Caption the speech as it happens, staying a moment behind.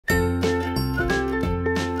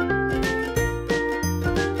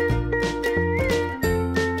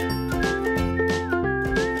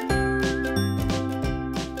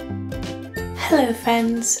Hello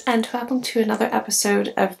friends, and welcome to another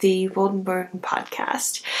episode of the Woldenburn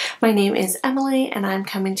podcast. My name is Emily and I'm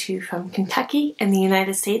coming to you from Kentucky in the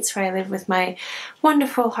United States, where I live with my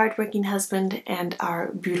wonderful hardworking husband and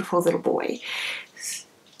our beautiful little boy.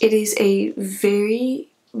 It is a very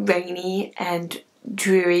rainy and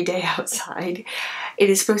dreary day outside. It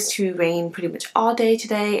is supposed to rain pretty much all day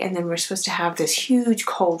today, and then we're supposed to have this huge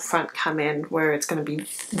cold front come in where it's going to be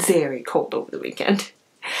very cold over the weekend.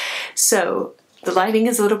 So the lighting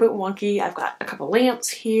is a little bit wonky. I've got a couple lamps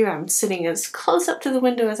here. I'm sitting as close up to the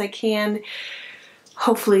window as I can.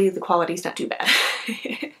 Hopefully the quality's not too bad.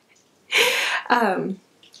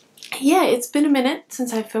 Yeah, it's been a minute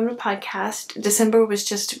since I filmed a podcast. December was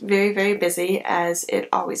just very, very busy, as it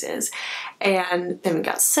always is. And then we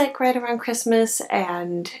got sick right around Christmas,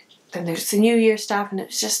 and then there's the New Year stuff, and it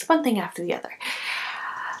was just one thing after the other.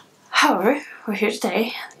 However, we're here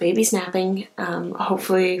today. The baby's napping.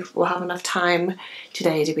 Hopefully we'll have enough time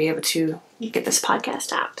today to be able to get this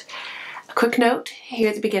podcast out. A quick note here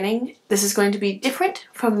at the beginning. This is going to be different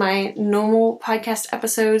from my normal podcast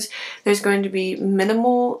episodes. There's going to be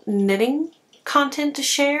minimal knitting content to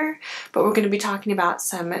share, but we're going to be talking about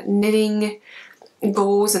some knitting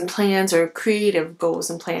goals and plans, or creative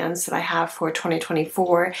goals and plans that I have for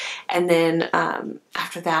 2024. And then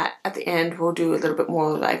after that, at the end, we'll do a little bit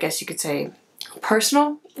more, I guess you could say,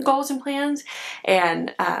 personal goals and plans.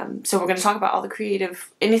 And so we're going to talk about all the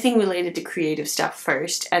creative, anything related to creative stuff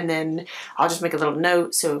first, and then I'll just make a little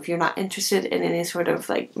note. So if you're not interested in any sort of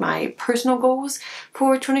like my personal goals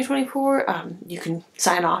for 2024, you can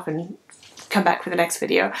sign off and come back for the next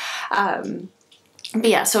video. But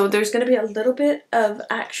yeah, so there's going to be a little bit of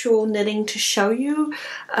actual knitting to show you.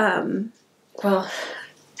 Well,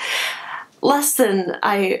 less than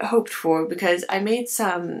I hoped for, because I made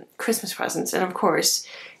some Christmas presents, and of course,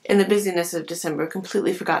 in the busyness of December,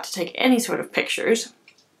 completely forgot to take any sort of pictures.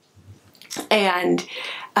 And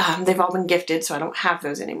they've all been gifted, so I don't have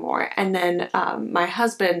those anymore. And then my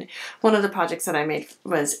husband, one of the projects that I made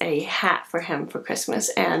was a hat for him for Christmas,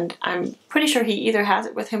 and I'm pretty sure he either has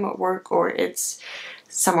it with him at work or it's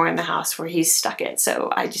somewhere in the house where he's stuck it, so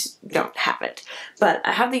I just don't have it. But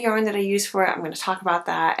I have the yarn that I use for it. I'm going to talk about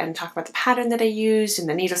that and talk about the pattern that I used and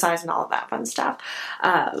the needle size and all of that fun stuff.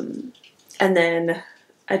 And then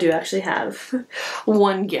I do actually have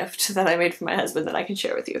one gift that I made for my husband that I can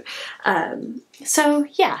share with you. So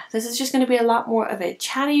yeah, this is just going to be a lot more of a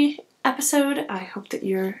chatty episode. I hope that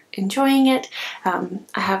you're enjoying it. I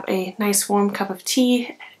have a nice warm cup of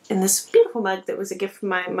tea in this beautiful mug that was a gift from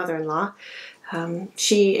my mother-in-law.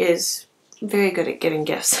 She is very good at giving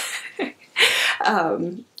gifts.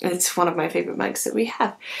 It's one of my favorite mugs that we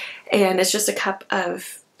have. And it's just a cup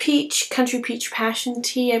of country peach passion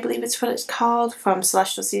tea, I believe it's what it's called, from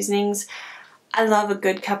Celestial Seasonings. I love a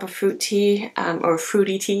good cup of fruit tea, or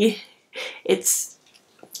fruity tea. It's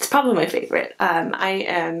probably my favorite. I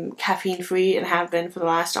am caffeine free and have been for the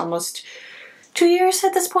last almost 2 years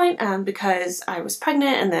at this point, because I was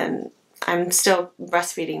pregnant, and then I'm still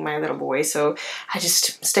breastfeeding my little boy, so I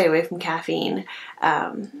just stay away from caffeine.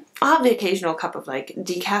 I'll have the occasional cup of like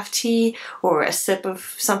decaf tea, or a sip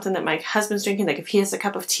of something that my husband's drinking. Like if he has a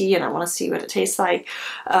cup of tea and I want to see what it tastes like,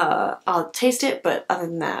 I'll taste it, but other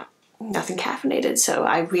than that, nothing caffeinated. So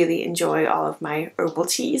I really enjoy all of my herbal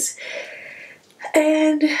teas.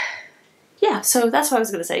 And yeah, so that's what I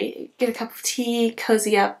was going to say. Get a cup of tea,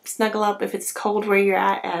 cozy up, snuggle up if it's cold where you're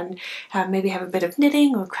at, and maybe have a bit of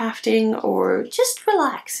knitting or crafting, or just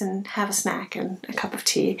relax and have a snack and a cup of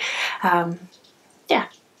tea. Yeah,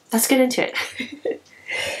 let's get into it.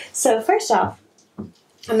 So first off, I'm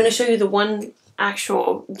going to show you the one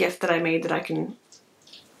actual gift that I made that I can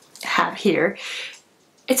have here.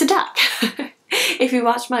 It's a duck. If you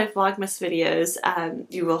watch my Vlogmas videos,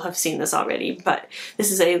 you will have seen this already, but this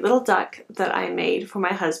is a little duck that I made for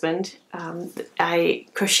my husband. I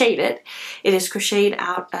crocheted it. It is crocheted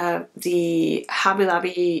out of the Hobby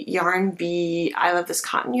Lobby Yarn Bee I Love This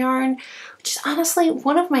Cotton yarn, which is honestly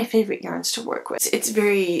one of my favorite yarns to work with. It's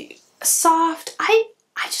very soft. I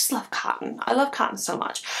just love cotton. I love cotton so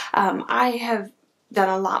much. I have done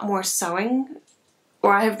a lot more sewing,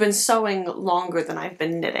 or I have been sewing longer than I've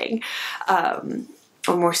been knitting,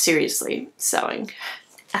 or more seriously sewing.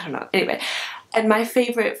 I don't know. Anyway, and my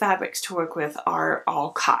favorite fabrics to work with are all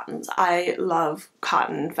cottons. I love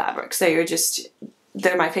cotton fabrics.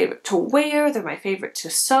 They're my favorite to wear. They're my favorite to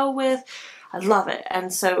sew with. I love it.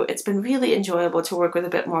 And so it's been really enjoyable to work with a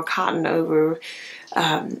bit more cotton over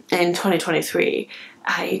in 2023.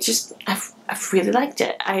 I've really liked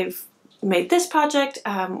it. I've made this project.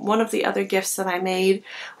 One of the other gifts that I made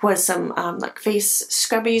was some like face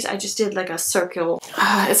scrubbies. I just did like a circle.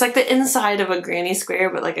 It's like the inside of a granny square,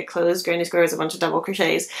 but like a closed granny square is a bunch of double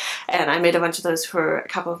crochets. And I made a bunch of those for a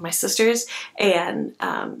couple of my sisters. And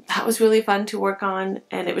that was really fun to work on.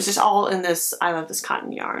 And it was just all in this, I love this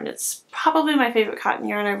cotton yarn. It's probably my favorite cotton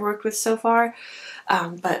yarn I've worked with so far.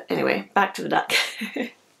 But anyway, back to the duck.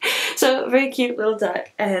 So very cute little duck,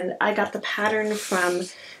 and I got the pattern from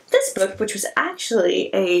this book, which was actually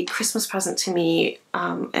a Christmas present to me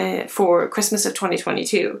for Christmas of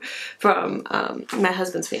 2022 from my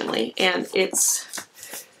husband's family, and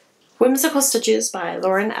it's Whimsical Stitches by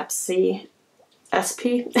Lauren Epsy,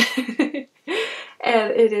 SP.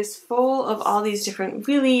 And it is full of all these different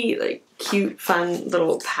really like cute, fun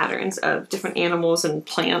little patterns of different animals and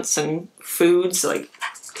plants and foods. Like,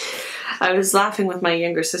 I was laughing with my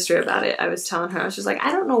younger sister about it. I was telling her, I was just like,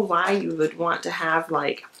 I don't know why you would want to have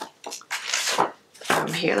like,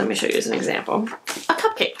 here, let me show you as an example, a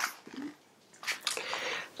cupcake.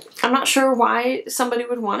 I'm not sure why somebody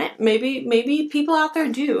would want it. Maybe people out there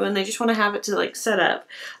do, and they just want to have it to like set up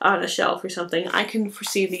on a shelf or something. I can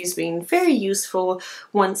foresee these being very useful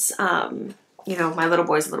once, you know, my little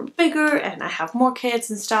boy's a little bigger and I have more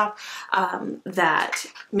kids and stuff, that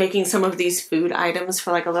making some of these food items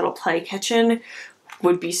for like a little play kitchen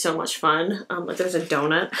would be so much fun. Like there's a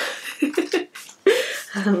donut.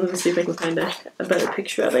 Let me see if I can find a better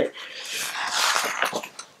picture of it.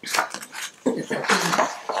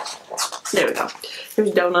 There we go.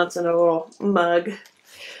 There's donuts in a little mug.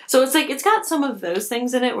 So it's like, it's got some of those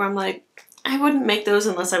things in it where I'm like, I wouldn't make those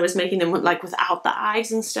unless I was making them with, like without the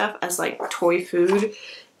eyes and stuff as like toy food.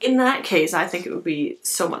 In that case, I think it would be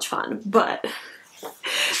so much fun. But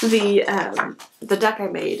the duck I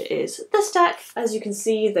made is this duck. As you can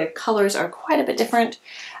see, the colors are quite a bit different.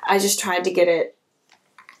 I just tried to get it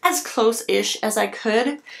as close-ish as I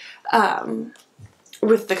could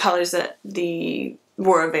with the colors that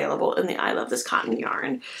were available in the I Love This Cotton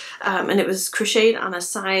yarn. And it was crocheted on a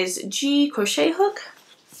size G crochet hook.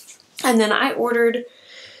 And then I ordered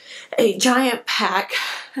a giant pack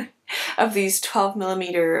of these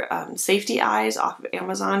 12mm safety eyes off of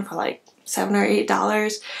Amazon for like $7 or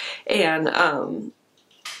 $8. And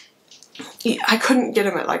I couldn't get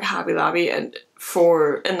them at like Hobby Lobby and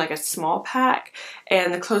in like a small pack.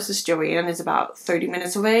 And the closest Joann is about 30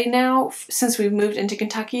 minutes away now since we've moved into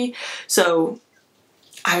Kentucky. So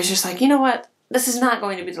I was just like, you know what? This is not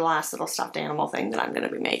going to be the last little stuffed animal thing that I'm going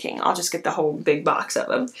to be making. I'll just get the whole big box of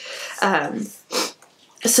them.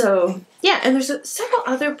 So yeah, and there's several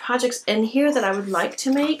other projects in here that I would like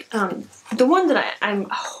to make. The one that I'm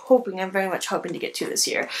very much hoping to get to this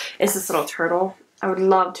year is this little turtle. I would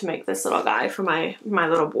love to make this little guy for my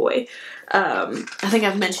little boy. I think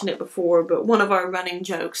I've mentioned it before, but one of our running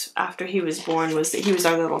jokes after he was born was that he was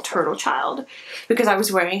our little turtle child, because I was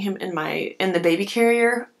wearing him in the baby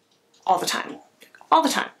carrier all the time. All the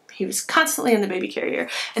time. He was constantly in the baby carrier,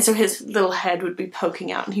 and so his little head would be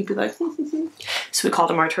poking out and he'd be like, so we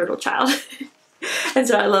called him our turtle child. And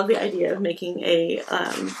so I love the idea of making a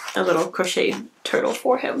little crocheted turtle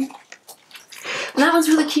for him. And that one's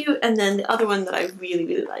really cute. And then the other one that I really,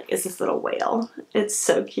 really like is this little whale. It's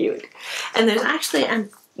so cute. And there's actually,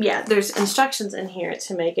 there's instructions in here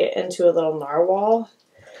to make it into a little narwhal,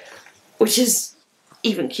 which is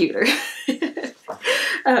even cuter.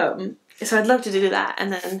 So I'd love to do that.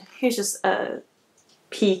 And then here's just a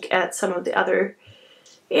peek at some of the other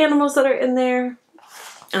animals that are in there.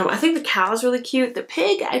 I think the cow is really cute. The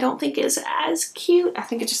pig I don't think is as cute. I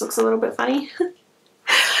think it just looks a little bit funny.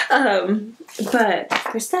 But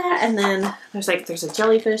there's that, and then there's a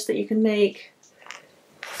jellyfish that you can make.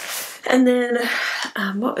 And then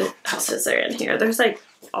what else is there in here? There's like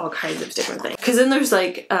all kinds of different things. Because then there's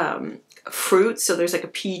like fruits, so there's like a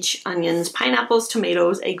peach, onions, pineapples,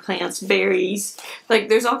 tomatoes, eggplants, berries. Like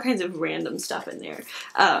there's all kinds of random stuff in there.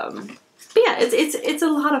 But yeah, it's a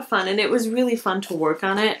lot of fun, and it was really fun to work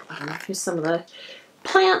on it. Here's some of the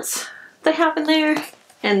plants they have in there.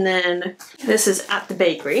 And then this is at the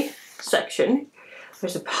bakery section.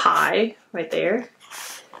 There's a pie right there.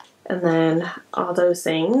 And then all those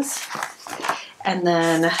things. And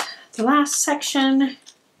then the last section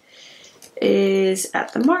is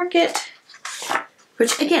at the market,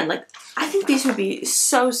 which again, like, I think these would be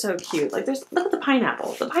so, so cute. Like, look at the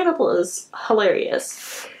pineapple. The pineapple is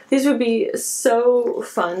hilarious. These would be so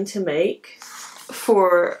fun to make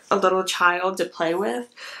for a little child to play with.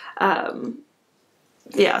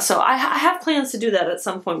 Yeah, so I have plans to do that at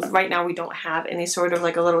some point, but right now we don't have any sort of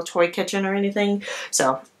like a little toy kitchen or anything,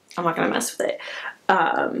 so I'm not gonna mess with it.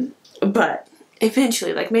 But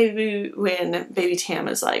eventually, like maybe when baby Tam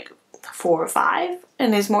is like 4 or 5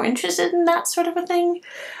 and is more interested in that sort of a thing.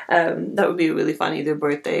 That would be a really fun either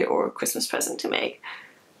birthday or Christmas present to make.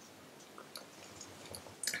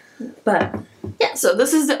 But yeah, so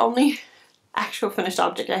this is the only actual finished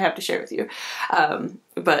object I have to share with you.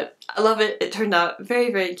 But I love it. It turned out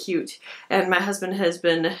very, very cute. And my husband has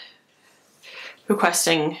been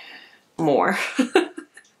requesting more.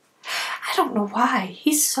 I don't know why.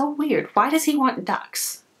 He's so weird. Why does he want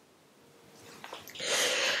ducks?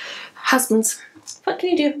 Husbands, what can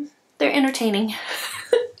you do? They're entertaining.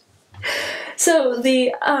 So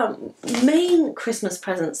the main Christmas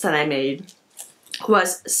presents that I made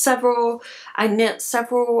was I knit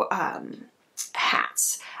several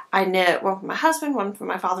hats. I knit one for my husband, one for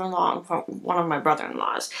my father-in-law, and for one of my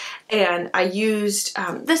brother-in-laws. And I used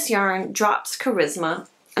this yarn, Drops Charisma,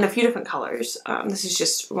 in a few different colors. This is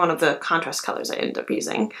just one of the contrast colors I ended up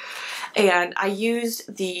using. And I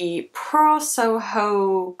used the Pearl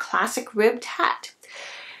Soho Classic Ribbed Hat.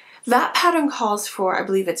 That pattern calls for, I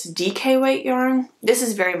believe it's DK weight yarn. This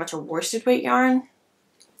is very much a worsted weight yarn.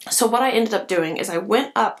 So what I ended up doing is I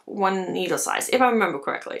went up 1 needle size, if I remember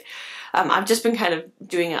correctly. I've just been kind of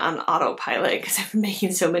doing it on autopilot because I've been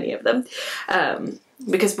making so many of them.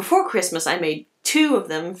 Because before Christmas I made 2 of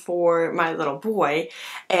them for my little boy,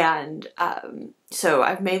 and so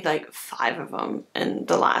I've made like 5 of them in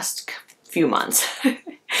the last few months.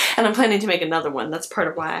 And I'm planning to make another one. That's part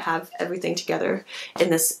of why I have everything together in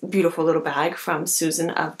this beautiful little bag from Susan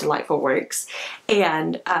of Delightful Works.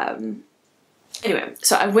 And anyway,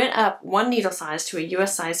 so I went up 1 needle size to a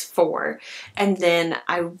US size 4, and then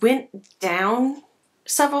I went down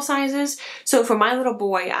several sizes. So for my little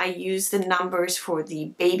boy, I used the numbers for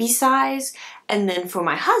the baby size, and then for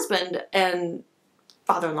my husband and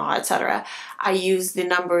father-in-law, etc., I used the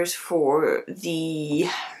numbers for the,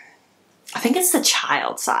 I think it's the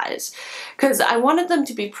child size, because I wanted them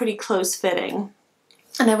to be pretty close fitting.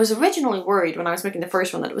 And I was originally worried when I was making the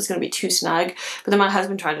first one that it was going to be too snug, but then my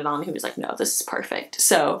husband tried it on and he was like, no, this is perfect.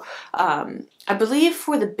 So I believe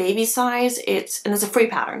for the baby size, it's a free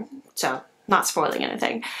pattern, so not spoiling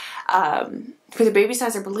anything. For the baby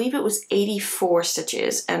size, I believe it was 84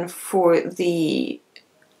 stitches, and for the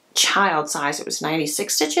child size, it was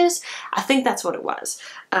 96 stitches. I think that's what it was.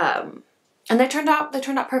 And they turned out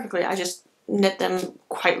perfectly. I just knit them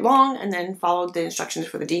quite long and then followed the instructions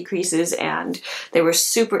for the decreases, and they were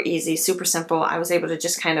super easy, super simple. I was able to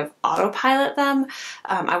just kind of autopilot them.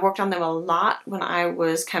 I worked on them a lot when I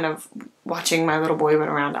was kind of watching my little boy run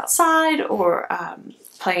around outside or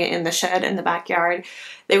playing in the shed in the backyard.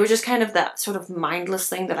 They were just kind of that sort of mindless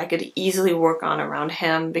thing that I could easily work on around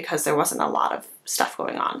him because there wasn't a lot of stuff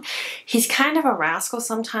going on. He's kind of a rascal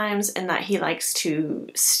sometimes in that he likes to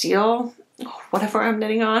steal whatever I'm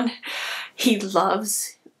knitting on. He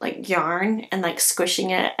loves like yarn and like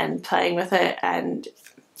squishing it and playing with it, and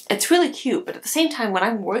it's really cute, but at the same time when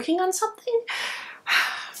I'm working on something,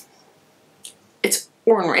 it's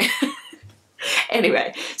ornery.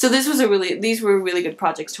 Anyway, so these were really good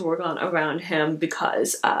projects to work on around him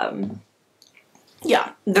because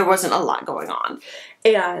yeah, there wasn't a lot going on.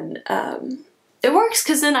 And it works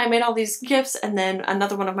because then I made all these gifts, and then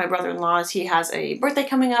another one of my brother-in-laws, he has a birthday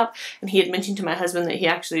coming up, and he had mentioned to my husband that he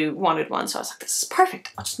actually wanted one, so I was like, this is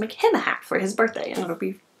perfect. I'll just make him a hat for his birthday, and it'll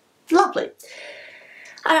be lovely.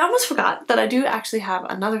 I almost forgot that I do actually have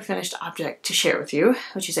another finished object to share with you,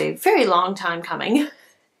 which is a very long time coming.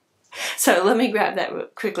 So let me grab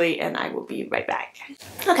that quickly, and I will be right back.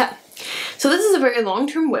 Okay, so this is a very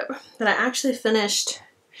long-term whip that I actually finished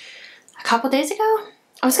a couple days ago.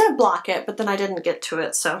 I was going to block it, but then I didn't get to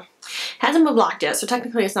it, so it hasn't been blocked yet, so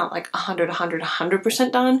technically it's not like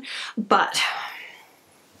 100% done, but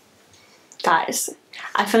guys,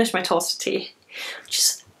 I finished my toasted tea, which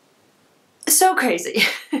is so crazy.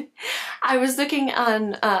 I was looking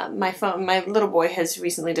on my phone. My little boy has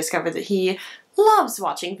recently discovered that he loves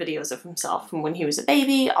watching videos of himself from when he was a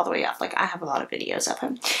baby all the way up. Like, I have a lot of videos of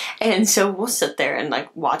him, and so we'll sit there and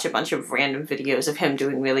like watch a bunch of random videos of him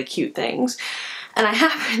doing really cute things. And I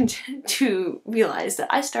happened to realize that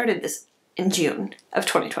I started this in June of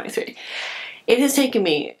 2023. It has taken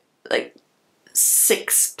me like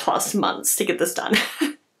 6+ months to get this done,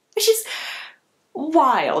 which is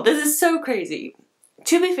wild. This is so crazy.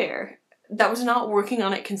 To be fair, that was not working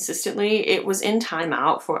on it consistently. It was in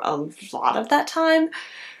timeout for a lot of that time.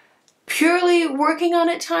 Purely working on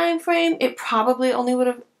it time frame, it probably only would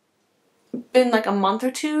have been like a month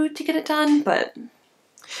or 2 to get it done, but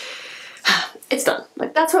it's done.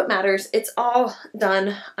 Like, that's what matters. It's all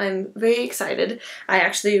done. I'm very excited. I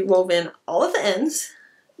actually wove in all of the ends.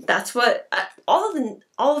 That's what all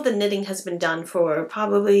of the knitting has been done for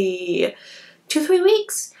probably 2-3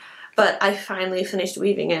 weeks. but I finally finished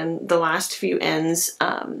weaving in the last few ends,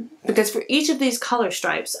 because for each of these color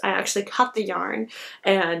stripes, I actually cut the yarn,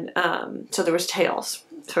 and so there was tails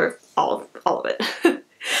for all of it,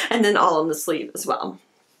 and then all on the sleeve as well.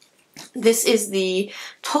 This is the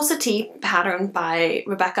Tulsa Tea pattern by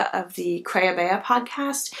Rebecca of the Crayabea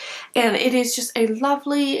podcast, and it is just a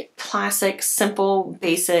lovely, classic, simple,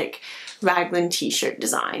 basic raglan t-shirt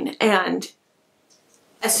design. And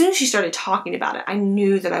as soon as she started talking about it, I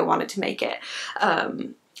knew that I wanted to make it.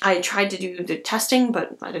 I tried to do the testing,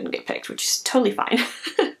 but I didn't get picked, which is totally fine.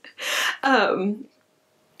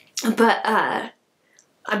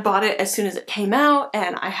 I bought it as soon as it came out,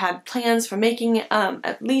 and I had plans for making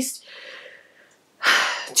at least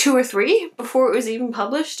 2 or 3 before it was even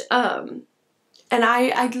published. And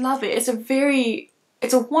I love it.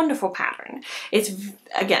 It's a wonderful pattern.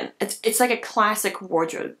 It's like a classic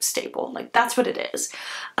wardrobe staple. Like, that's what it is.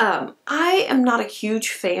 I am not a huge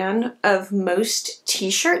fan of most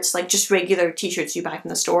t-shirts, like just regular t-shirts you buy from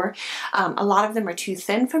the store. A lot of them are too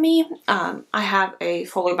thin for me. I have a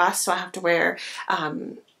fuller bust, so I have to wear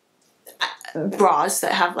bras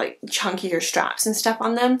that have like chunkier straps and stuff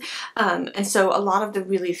on them. And so a lot of the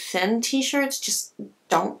really thin t-shirts just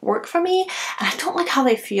don't work for me, and I don't like how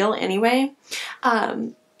they feel anyway.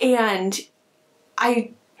 And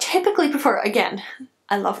I typically prefer, again,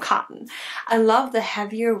 I love cotton. I love the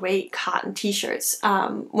heavier weight cotton t-shirts.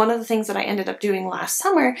 One of the things that I ended up doing last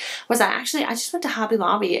summer was I just went to Hobby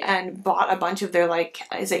Lobby and bought a bunch of their, like,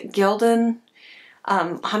 is it Gildan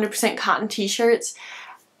 100% cotton t-shirts.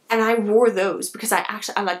 And I wore those because I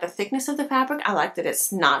like the thickness of the fabric. I like that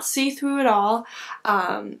it's not see-through at all.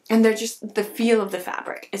 And they're just, the feel of the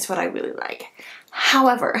fabric is what I really like.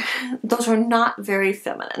 However, those are not very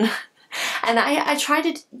feminine. And I tried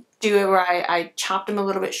to do it where I chopped them a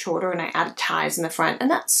little bit shorter and I added ties in the front,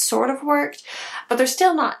 and that sort of worked, but they're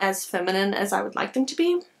still not as feminine as I would like them to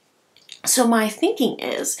be. So my thinking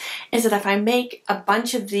is that if I make a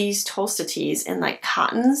bunch of these Tulsa tees in like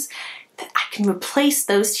cottons, that I can replace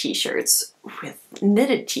those t-shirts with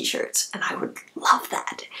knitted t-shirts, and I would love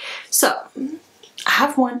that. So I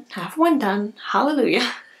have one done,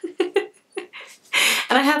 hallelujah.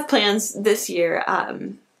 And I have plans this year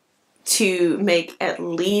to make at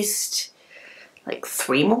least like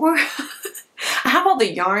 3 more. I have all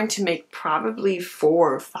the yarn to make probably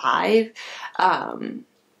 4 or 5.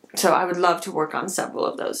 So I would love to work on several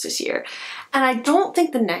of those this year. And I don't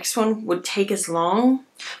think the next one would take as long.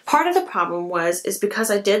 Part of the problem is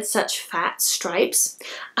because I did such fat stripes,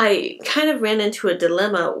 I kind of ran into a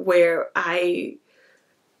dilemma where I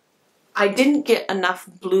didn't get enough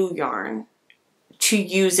blue yarn to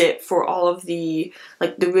use it for all of the,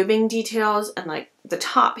 like, the ribbing details and like the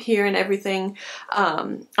top here and everything.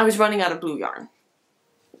 I was running out of blue yarn.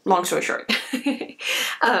 Long story short.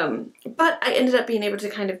 But I ended up being able to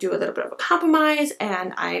kind of do a little bit of a compromise,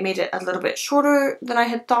 and I made it a little bit shorter than I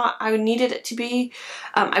had thought I needed it to be.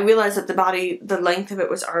 I realized that the length of it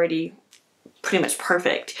was already pretty much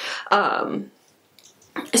perfect.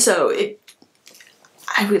 So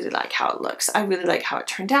I really like how it looks. I really like how it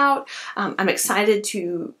turned out. I'm excited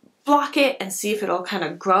to block it and see if it'll kind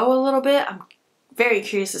of grow a little bit. I'm very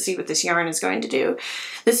curious to see what this yarn is going to do.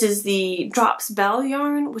 This is the Drops Bell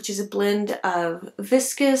yarn, which is a blend of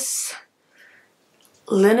viscose,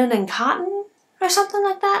 linen, and cotton, or something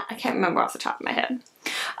like that. I can't remember off the top of my head.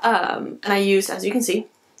 And I used, as you can see,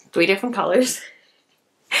 3 different colors.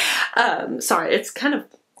 Sorry, it's kind of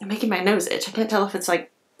making my nose itch. I can't tell if it's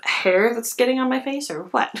like hair that's getting on my face or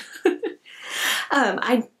what.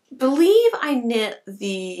 I believe I knit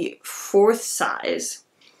the 4th size.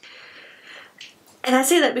 And I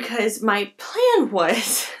say that because my plan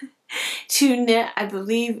was to knit, I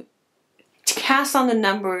believe, to cast on the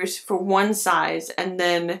numbers for 1 size and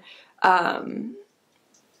then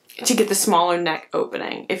to get the smaller neck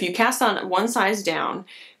opening. If you cast on 1 size down,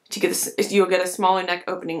 you'll get a smaller neck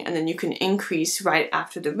opening, and then you can increase right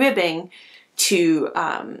after the ribbing to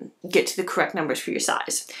get to the correct numbers for your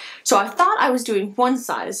size. So I thought I was doing 1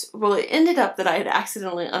 size. Well, it ended up that I had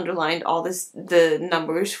accidentally underlined all the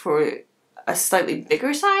numbers for a slightly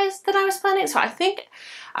bigger size than I was planning. So I think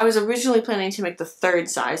I was originally planning to make the 3rd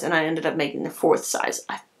size, and I ended up making the 4th size,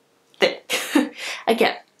 I think.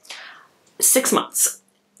 Again, 6 months.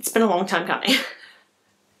 It's been a long time coming.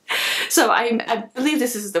 So I believe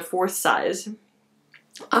this is the 4th size.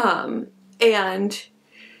 And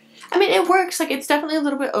I mean, it works. Like, it's definitely a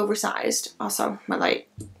little bit oversized. Also, my light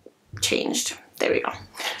changed. There we go.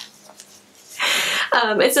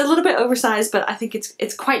 It's a little bit oversized, but I think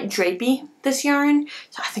it's quite drapey, this yarn,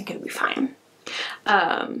 so I think it'll be fine.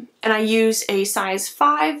 And I use a size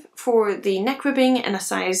 5 for the neck ribbing and a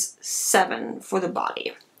size 7 for the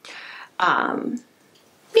body.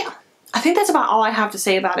 Yeah, I think that's about all I have to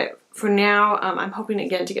say about it for now. I'm hoping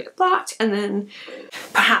again to get it blocked, and then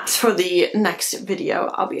perhaps for the next video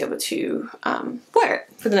I'll be able to wear it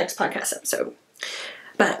for the next podcast episode.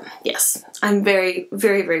 But yes, I'm very,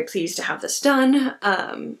 very, very pleased to have this done.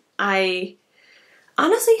 I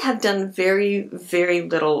honestly have done very, very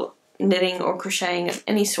little knitting or crocheting of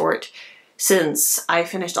any sort since I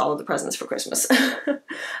finished all of the presents for Christmas.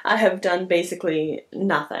 I have done basically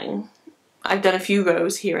nothing. I've done a few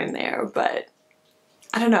rows here and there, but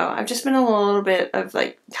I don't know. I've just been a little bit of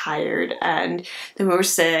like tired, and then we were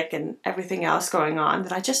sick and everything else going on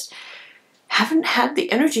that I just haven't had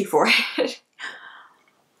the energy for it.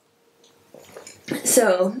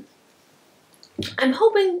 So I'm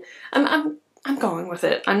hoping, I'm going with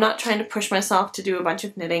it. I'm not trying to push myself to do a bunch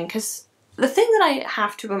of knitting, because the thing that I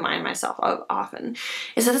have to remind myself of often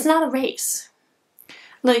is that it's not a race.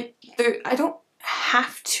 Like, I don't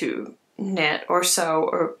have to knit or sew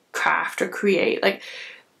or craft or create. Like,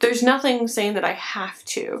 there's nothing saying that I have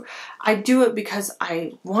to. I do it because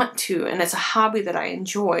I want to, and it's a hobby that I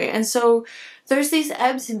enjoy. And so there's these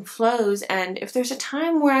ebbs and flows, and if there's a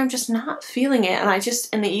time where I'm just not feeling it and I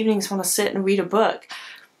just in the evenings want to sit and read a book,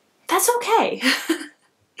 that's okay.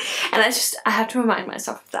 And I have to remind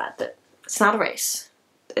myself of that it's not a race.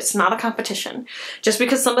 It's not a competition. Just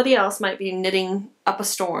because somebody else might be knitting up a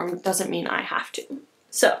storm doesn't mean I have to.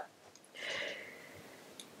 So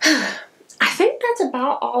I think that's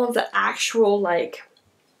about all of the actual like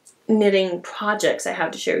knitting projects I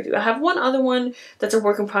have to share with you. I have one other one that's a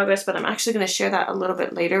work in progress, but I'm actually going to share that a little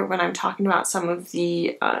bit later when I'm talking about some of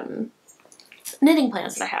the knitting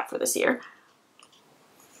plans that I have for this year.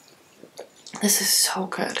 This is so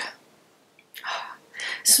good.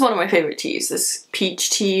 This is one of my favorite teas, this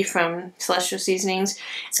peach tea from Celestial Seasonings.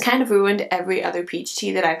 It's kind of ruined every other peach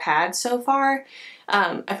tea that I've had so far.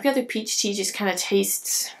 Every other peach tea just kind of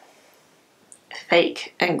tastes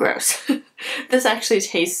fake and gross. This actually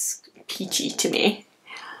tastes peachy to me.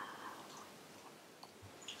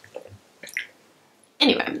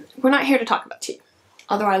 Anyway, we're not here to talk about tea,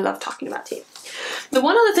 although I love talking about tea. The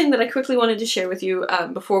one other thing that I quickly wanted to share with you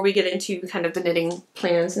before we get into kind of the knitting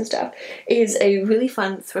plans and stuff is a really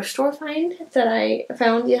fun thrift store find that I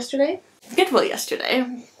found yesterday. Goodwill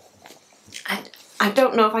yesterday. I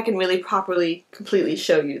don't know if I can really properly, completely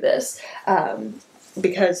show you this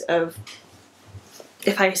because of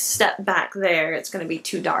if I step back there, it's going to be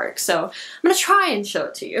too dark. So I'm going to try and show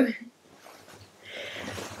it to you.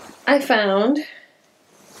 I found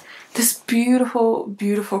this beautiful,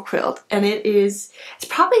 beautiful quilt, and it's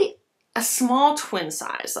probably a small twin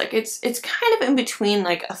size. Like it's kind of in between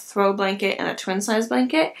like a throw blanket and a twin size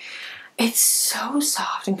blanket. It's so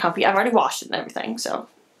soft and comfy. I've already washed it and everything, so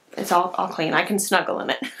it's all clean. I can snuggle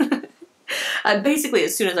in it. Basically,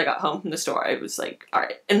 as soon as I got home from the store, I was like, all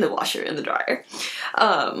right, in the washer, in the dryer.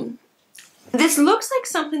 This looks like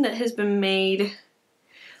something that has been made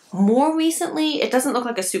more recently. It doesn't look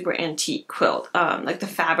like a super antique quilt, like the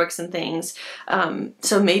fabrics and things.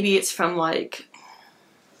 So maybe it's from like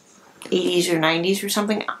 80s or 90s or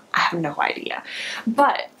something. I have no idea.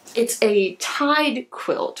 But it's a tied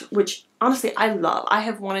quilt, which honestly I love. I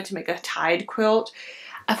have wanted to make a tied quilt.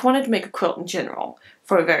 I've wanted to make a quilt in general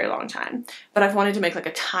for a very long time, but I've wanted to make like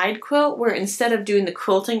a tied quilt where instead of doing the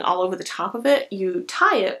quilting all over the top of it, you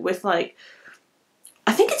tie it with like,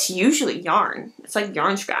 I think it's usually yarn. It's like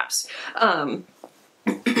yarn scraps. And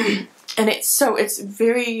it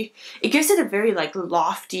gives it a very like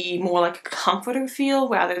lofty, more like a comforter feel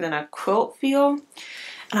rather than a quilt feel.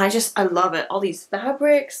 And I love it. All these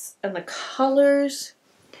fabrics and the colors.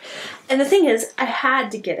 And the thing is, I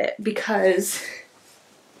had to get it because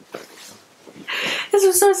this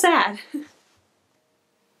was so sad.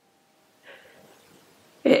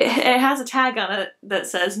 It has a tag on it that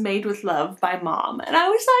says "Made with Love by Mom," and I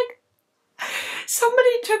was like,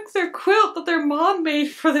 somebody took their quilt that their mom made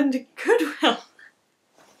for them to Goodwill.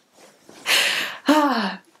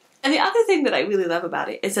 And the other thing that I really love about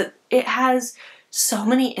it is that it has so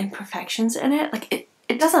many imperfections in it. Like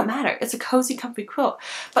it doesn't matter. It's a cozy, comfy quilt.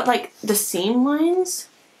 But like the seam lines,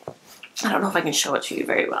 I don't know if I can show it to you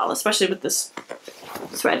very well, especially with this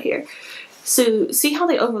thread here. So see how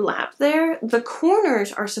they overlap there? The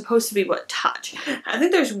corners are supposed to be what touch. I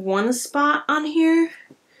think there's one spot on here.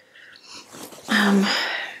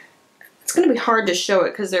 It's going to be hard to show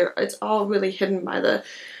it because it's all really hidden by the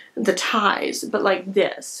ties, but like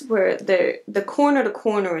this, where the corner to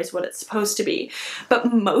corner is what it's supposed to be.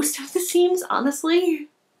 But most of the seams, honestly,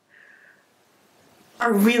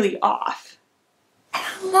 are really off.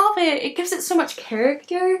 I love it. It gives it so much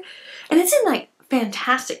character, and it's in like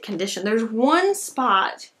fantastic condition. There's one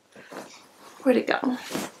spot, where'd it go?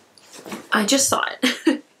 I just saw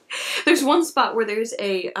it. There's one spot where there's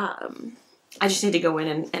a, I just need to go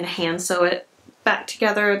in and hand sew it back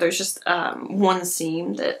together. There's just one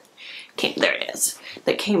seam that came, there it is,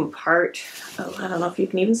 that came apart. Oh, I don't know if you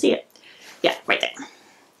can even see it. Yeah, right there.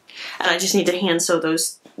 And I just need to hand sew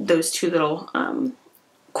those two little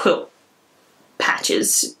quilt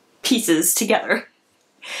pieces together.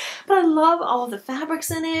 But I love all of the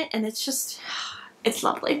fabrics in it, and it's just, it's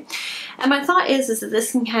lovely. And my thought is that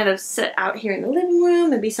this can kind of sit out here in the living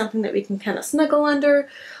room and be something that we can kind of snuggle under,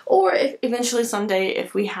 or if eventually someday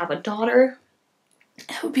if we have a daughter,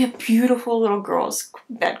 it would be a beautiful little girl's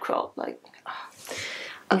bed quilt. Like, oh,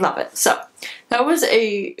 I love it. So that was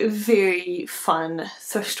a very fun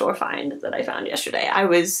thrift store find that I found yesterday. I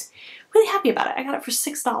was really happy about it. I got it for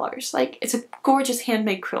 $6. Like, it's a gorgeous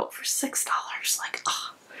handmade quilt for $6. Like, oh.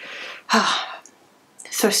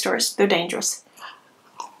 Thrift stores, they're dangerous.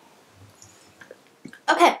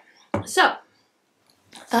 Okay, so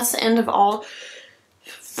that's the end of all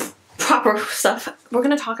proper stuff. We're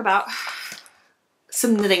going to talk about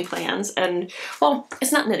some knitting plans, and, well,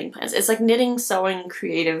 it's not knitting plans. It's like knitting, sewing,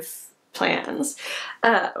 creative plans,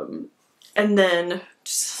 and then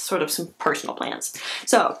just sort of some personal plans.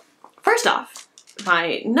 So, first off,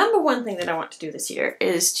 my number one thing that I want to do this year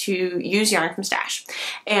is to use yarn from Stash.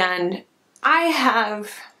 And I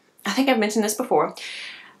think I've mentioned this before,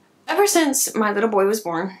 ever since my little boy was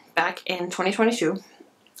born back in 2022,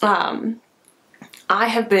 I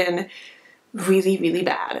have been really, really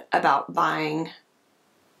bad about buying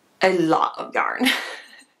a lot of yarn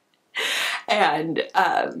and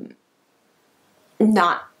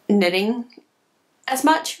not knitting as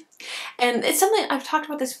much. And it's something I've talked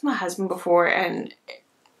about this with my husband before, and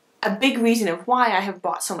a big reason of why I have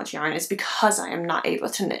bought so much yarn is because I am not able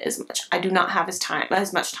to knit as much. I do not have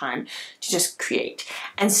as much time to just create.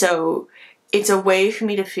 And so it's a way for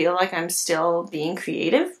me to feel like I'm still being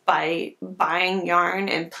creative by buying yarn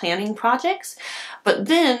and planning projects. But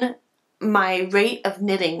then my rate of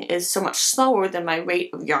knitting is so much slower than my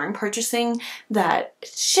rate of yarn purchasing that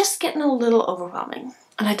it's just getting a little overwhelming.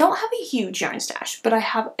 And I don't have a huge yarn stash, but I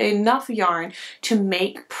have enough yarn to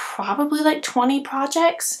make probably like 20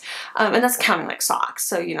 projects. And that's counting like socks.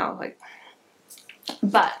 So, you know, like,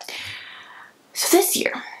 but, so this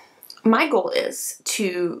year, my goal is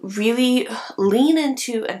to really lean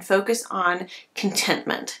into and focus on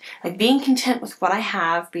contentment. Like being content with what I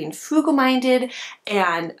have, being frugal-minded,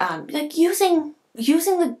 and like using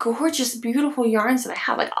the gorgeous, beautiful yarns that I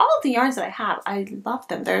have. Like all of the yarns that I have, I love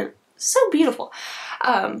them. They're so beautiful.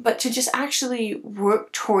 But to just actually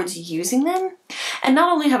work towards using them. And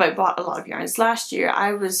not only have I bought a lot of yarns, last year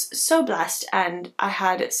I was so blessed and I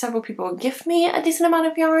had several people gift me a decent amount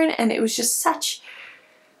of yarn, and it was just such,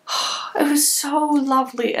 it was so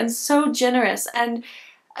lovely and so generous. And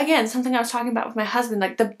again, something I was talking about with my husband,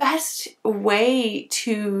 like the best way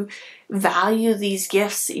to value these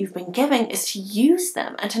gifts that you've been giving is to use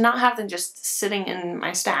them and to not have them just sitting in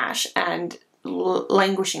my stash and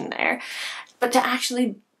languishing there, but to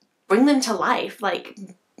actually bring them to life, like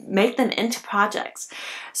make them into projects.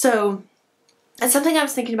 So it's something I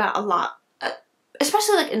was thinking about a lot,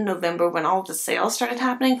 especially like in November when all of the sales started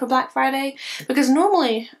happening for Black Friday, because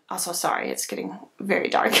normally, also sorry, it's getting very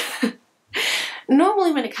dark.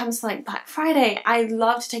 Normally when it comes to like Black Friday, I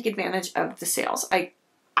love to take advantage of the sales.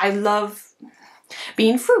 I love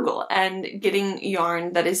being frugal and getting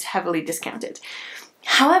yarn that is heavily discounted.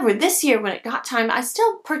 However, this year when it got time, I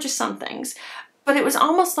still purchased some things, but it was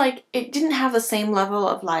almost like it didn't have the same level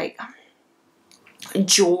of like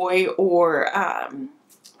joy or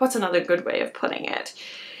what's another good way of putting it?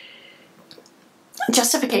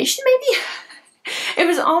 Justification, maybe? It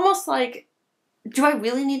was almost like, do I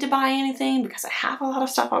really need to buy anything because I have a lot of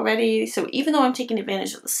stuff already? So even though I'm taking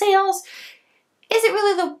advantage of the sales, is it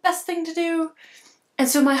really the best thing to do? And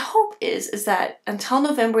so my hope is that until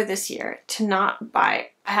November this year, to not buy,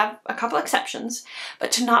 I have a couple exceptions,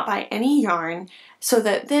 but to not buy any yarn, so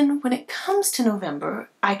that then when it comes to November,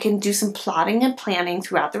 I can do some plotting and planning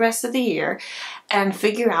throughout the rest of the year and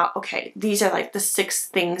figure out, okay, these are like the 6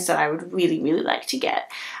 things that I would really, really like to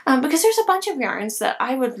get. Because there's a bunch of yarns that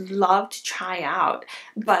I would love to try out,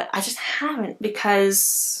 but I just haven't,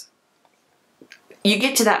 because you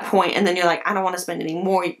get to that point and then you're like, I don't want to spend any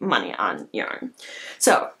more money on yarn.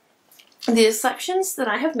 So the selections that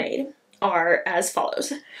I have made are as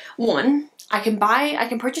follows. One, I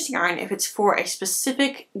can purchase yarn if it's for a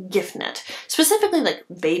specific gift knit, specifically like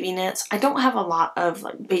baby knits. I don't have a lot of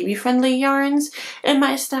like baby friendly yarns in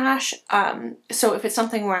my stash. So if it's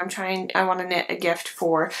something where I want to knit a gift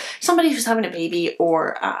for somebody who's having a baby,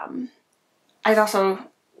 or I'd also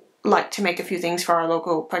like to make a few things for our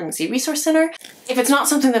local pregnancy resource center. If it's not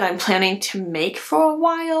something that I'm planning to make for a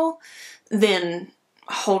while, then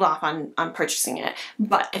hold off on purchasing it.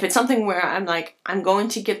 But if it's something where I'm like, I'm going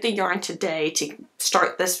to get the yarn today to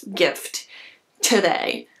start this gift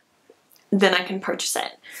today, then I can purchase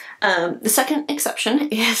it. The second exception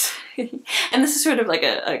is, and this is sort of like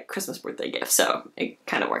a Christmas birthday gift, so it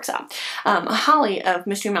kind of works out. Holly of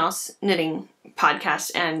Mystery Mouse Knitting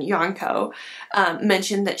Podcast and Yarn Co.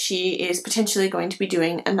 Mentioned that she is potentially going to be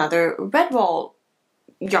doing another red roll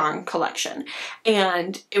yarn collection,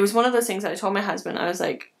 and it was one of those things that I told my husband. I was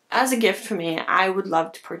like, as a gift for me, I would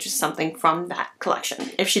love to purchase something from that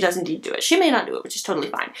collection if she does indeed do it. She may not do it, which is totally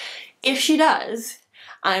fine. If she does,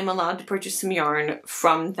 I'm allowed to purchase some yarn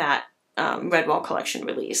from that red wall collection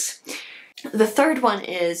release. The third one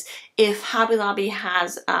is if Hobby Lobby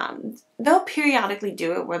has, they'll periodically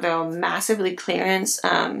do it where they'll massively clearance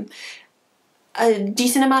a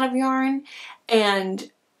decent amount of yarn,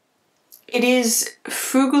 and it is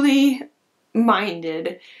frugally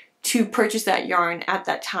minded to purchase that yarn at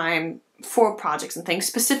that time for projects and things.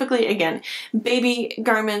 Specifically, again, baby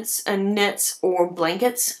garments and knits or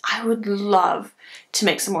blankets. I would love to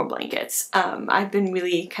make some more blankets. I've been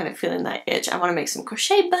really kind of feeling that itch. I want to make some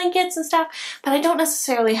crochet blankets and stuff, but I don't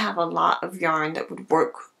necessarily have a lot of yarn that would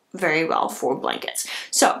work very well for blankets.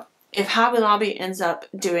 So if Hobby Lobby ends up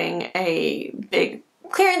doing a big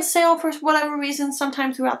clearance sale for whatever reason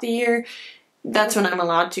sometime throughout the year, that's when I'm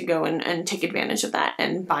allowed to go and take advantage of that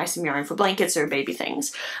and buy some yarn for blankets or baby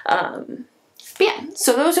things. But yeah,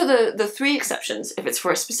 so those are the three exceptions. If it's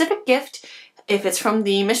for a specific gift, if it's from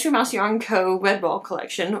the Mystery Mouse Yarn Co. Red Ball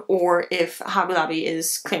collection, or if Hobby Lobby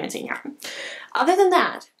is clearancing yarn. Other than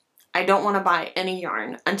that, I don't want to buy any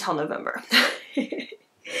yarn until November.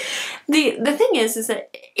 The thing is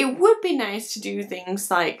that it would be nice to do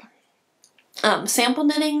things like sample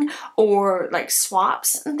knitting or like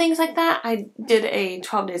swaps and things like that. I did a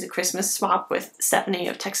 12 Days of Christmas swap with Stephanie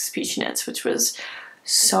of Texas Peach Knits, which was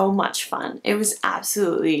so much fun. It was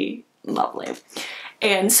absolutely lovely.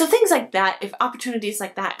 And so things like that, if opportunities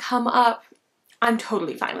like that come up, I'm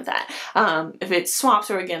totally fine with that. If it's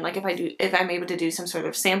swaps, or again, like if I'm able to do some sort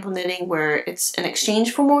of sample knitting where it's an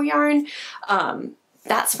exchange for more yarn,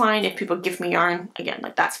 that's fine. If people give me yarn, again,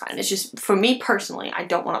 like that's fine. It's just, for me personally, I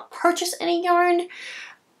don't want to purchase any yarn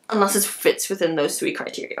unless it fits within those three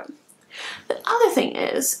criteria. The other thing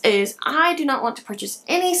is I do not want to purchase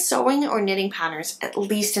any sewing or knitting patterns at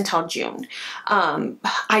least until June.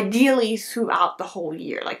 Ideally throughout the whole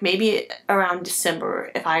year, like maybe around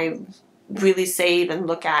December, if I really save and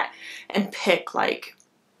look at and pick like,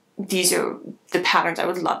 these are the patterns I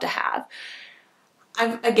would love to have.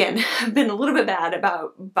 I've, again, been a little bit bad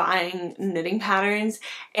about buying knitting patterns,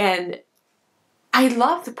 and I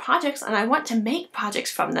love the projects and I want to make projects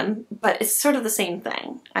from them, but it's sort of the same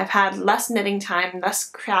thing. I've had less knitting time, less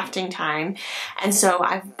crafting time, and so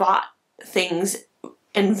I've bought things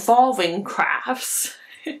involving crafts,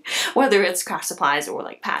 whether it's craft supplies or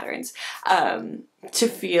like patterns, to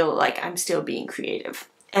feel like I'm still being creative.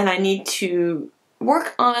 And I need to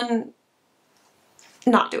work on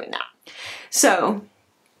not doing that. So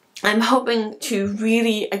I'm hoping to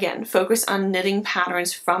really, again, focus on knitting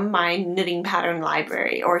patterns from my knitting pattern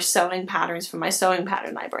library, or sewing patterns from my sewing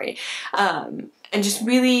pattern library, and just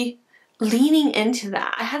really leaning into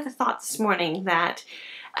that. I had the thought this morning that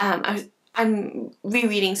I'm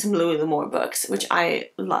rereading some Louis L'Amour books, which I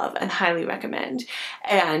love and highly recommend,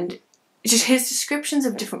 and just his descriptions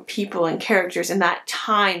of different people and characters in that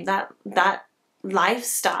time, that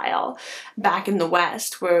lifestyle back in the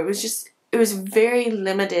West, where it was very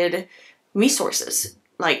limited resources,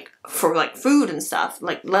 like for like food and stuff,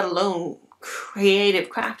 like let alone creative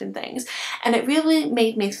craft and things. And it really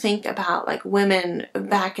made me think about like women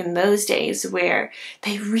back in those days, where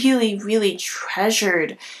they really, really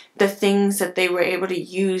treasured the things that they were able to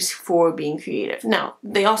use for being creative. Now,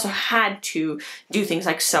 they also had to do things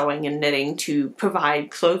like sewing and knitting to provide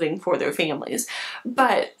clothing for their families,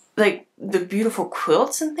 but like the beautiful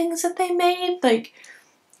quilts and things that they made, like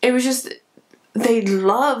it was just, they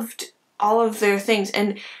loved all of their things.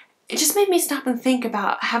 And it just made me stop and think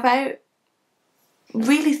about, have I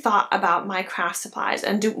really thought about my craft supplies?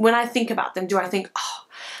 And when I think about them, do I think, oh,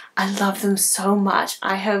 I love them so much.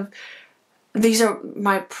 these are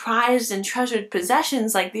my prized and treasured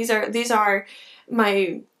possessions. Like these are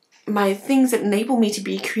my my things that enable me to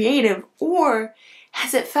be creative, or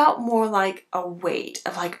has it felt more like a weight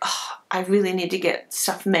of like, oh, I really need to get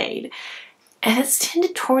stuff made? And it's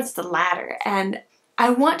tended towards the latter, and I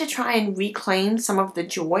want to try and reclaim some of the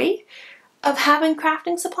joy of having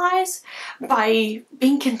crafting supplies by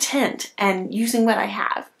being content and using what I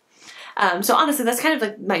have. So honestly, that's kind of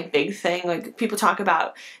like my big thing. Like, people talk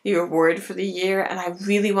about your word for the year, and I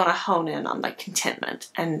really want to hone in on like contentment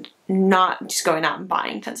and not just going out and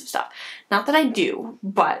buying tons of stuff. Not that I do,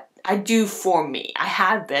 but I do for me. I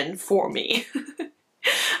have been for me.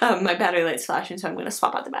 My battery light's flashing, so I'm going to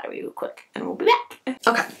swap out the battery real quick and we'll be back.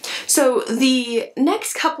 Okay, so the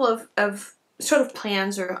next couple of sort of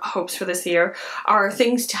plans or hopes for this year are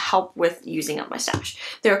things to help with using up my stash.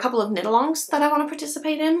 There are a couple of knit-alongs that I want to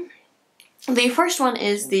participate in. The first one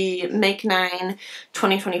is the Make 9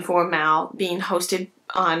 2024 Mal, being hosted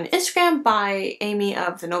on Instagram by Amy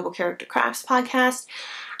of the Noble Character Crafts podcast.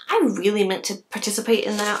 I really meant to participate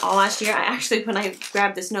in that all last year. I actually, when I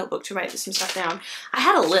grabbed this notebook to write some stuff down, I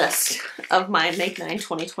had a list of my Make 9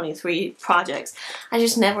 2023 projects. I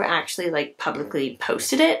just never actually like publicly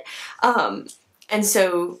posted it. And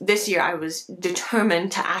so this year I was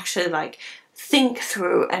determined to actually like think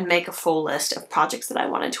through and make a full list of projects that I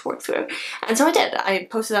wanted to work through. And so I did. I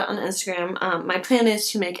posted that on Instagram. My plan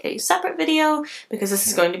is to make a separate video, because this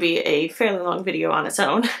is going to be a fairly long video on its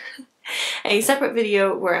own. A separate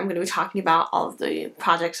video where I'm going to be talking about all of the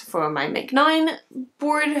projects for my Make 9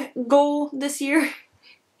 board goal this year.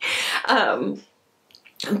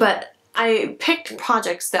 But I picked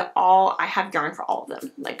projects that I have yarn for all of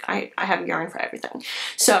them. Like, I have yarn for everything.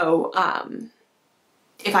 So,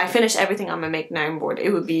 if I finish everything on my Make 9 board,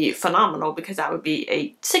 it would be phenomenal, because that would be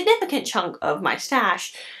a significant chunk of my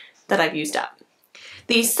stash that I've used up.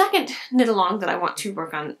 The second knit-along that I want to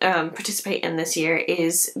work on, participate in this year,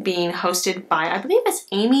 is being hosted by, I believe it's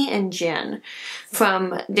Amy and Jen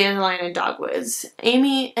from Dandelion and Dogwoods.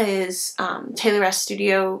 Amy is Taylor S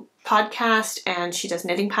Studio podcast, and she does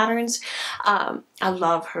knitting patterns. I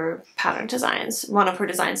love her pattern designs. One of her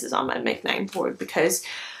designs is on my Make 9 board because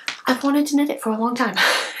I've wanted to knit it for a long time.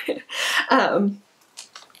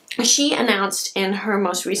 She announced in her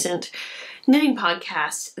most recent knitting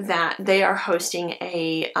podcast that they are hosting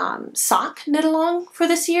a sock knit-along for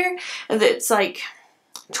this year. That's like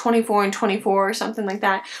 24 and 24 or something like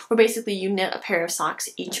that, where basically you knit a pair of socks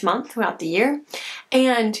each month throughout the year.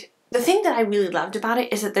 And the thing that I really loved about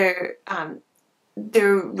it is that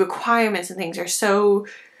their requirements and things are so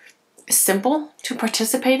simple to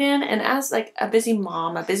participate in, and as like a busy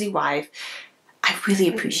mom, a busy wife, I really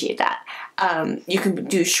appreciate that. You can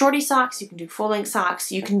do shorty socks, you can do full-length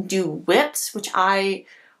socks, you can do whips, which that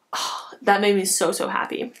made me so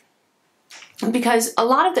happy. Because a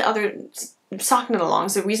lot of the other sock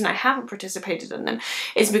knit-alongs, the reason I haven't participated in them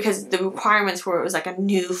is because the requirements were it was like a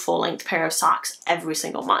new full-length pair of socks every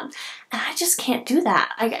single month. And I just can't do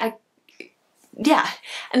that. Yeah,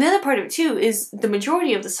 and the other part of it too is the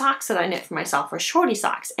majority of the socks that I knit for myself are shorty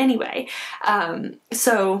socks anyway.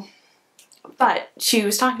 But she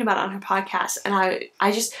was talking about it on her podcast, and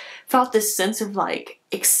I just felt this sense of like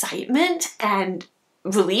excitement and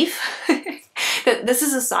relief that this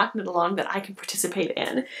is a sock knit along that I can participate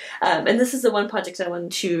in. And this is the one project I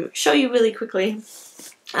wanted to show you really quickly.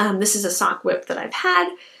 This is a sock whip that I've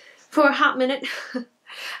had for a hot minute.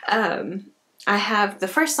 I have the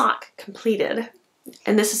first sock completed,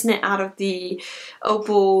 and this is knit out of the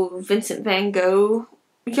Opal Vincent van Gogh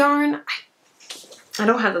yarn. I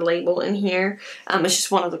don't have the label in here. It's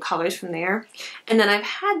just one of the colors from there. And then I've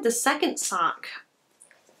had the second sock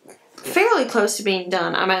fairly close to being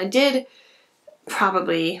done. I did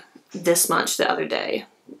probably this much the other day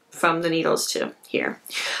from the needles to here.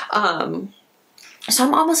 So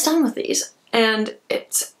I'm almost done with these. And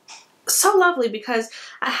it's so lovely because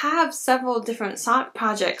I have several different sock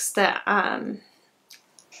projects that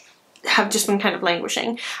have just been kind of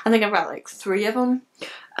languishing. I think I've got like 3 of them.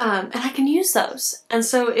 And I can use those. And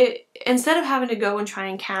so instead of having to go and try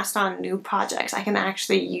and cast on new projects, I can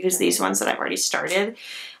actually use these ones that I've already started.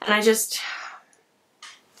 And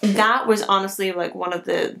that was honestly like one of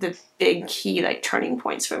the big key like turning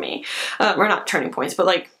points for me. Or not turning points, but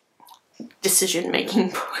like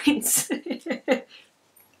decision-making points.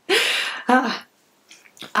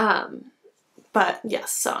 But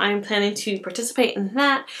yes, so I'm planning to participate in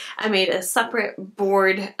that. I made a separate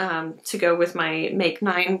board to go with my Make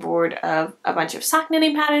 9 board of a bunch of sock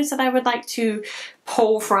knitting patterns that I would like to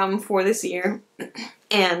pull from for this year.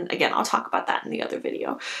 And again, I'll talk about that in the other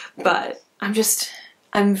video. But I'm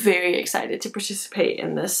very excited to participate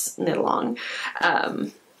in this knit along.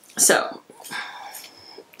 So,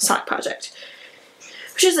 sock project.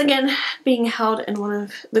 which is again being held in one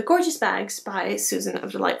of the gorgeous bags by Susan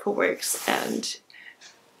of Delightful Works, and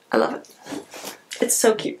I love it. It's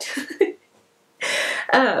so cute.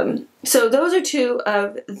 So those are two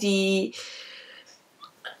of the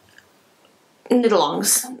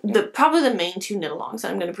knit-alongs, probably the main two knit-alongs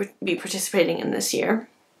that I'm going to be participating in this year.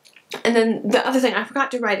 And then the other thing, I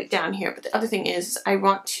forgot to write it down here, but the other thing is I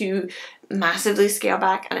want to massively scale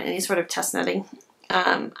back on any sort of test netting.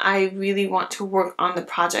 I really want to work on the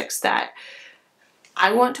projects that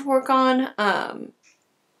I want to work on.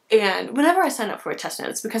 And whenever I sign up for a test net,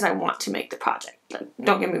 it's because I want to make the project. Like,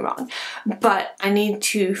 don't get me wrong. But I need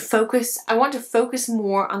to focus, I want to focus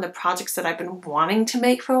more on the projects that I've been wanting to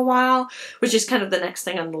make for a while, which is kind of the next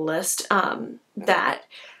thing on the list, that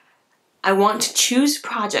I want to choose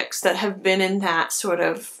projects that have been in that sort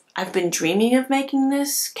of, I've been dreaming of making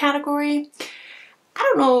this category. I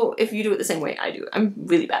don't know if you do it the same way I do. I'm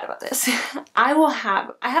really bad about this. I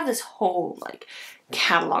have this whole like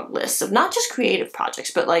catalog list of not just creative projects,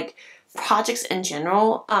 but like projects in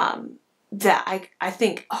general, that I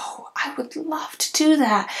think, oh, I would love to do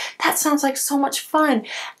that. That sounds like so much fun.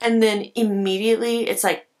 And then immediately it's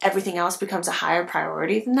like everything else becomes a higher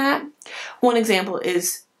priority than that. One example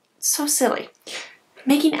is so silly.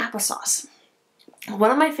 Making applesauce.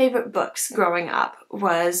 One of my favorite books growing up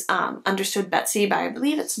was Understood Betsy by, I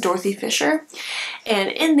believe it's Dorothy Fisher.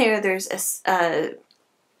 And in there, there's a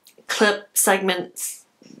clip segment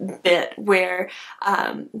bit where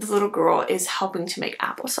the little girl is helping to make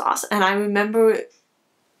applesauce. And I remember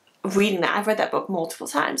reading that. I've read that book multiple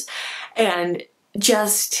times. And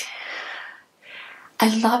just,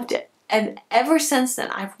 I loved it. And ever since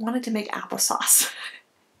then, I've wanted to make applesauce.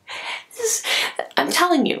 I'm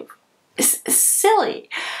telling you, it's silly.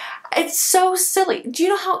 It's so silly. Do you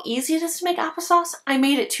know how easy it is to make applesauce? I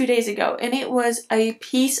made it 2 days ago and it was a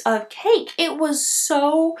piece of cake. It was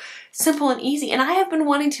so simple and easy, and I have been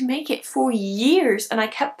wanting to make it for years, and I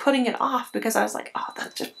kept putting it off because I was like, oh,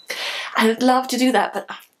 that's just, I would love to do that, but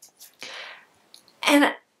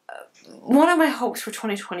and one of my hopes for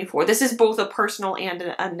 2024, this is both a personal and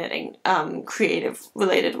a knitting creative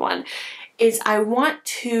related one, is I want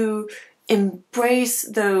to embrace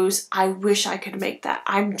those, I wish I could make that.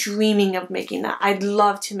 I'm dreaming of making that. I'd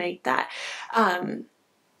love to make that.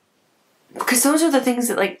 Because those are the things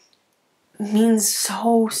that like means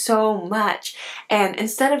so much. And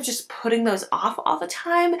instead of just putting those off all the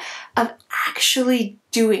time, of actually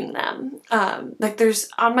doing them. Like there's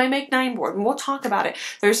on my Make 9 board, and we'll talk about it,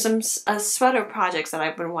 there's some sweater projects that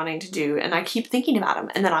I've been wanting to do, and I keep thinking about them,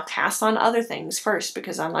 and then I'll cast on other things first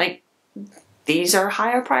because I'm like, these are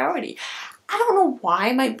higher priority. I don't know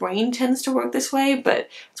why my brain tends to work this way, but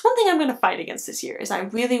it's one thing I'm going to fight against this year, is I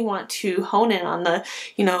really want to hone in on the,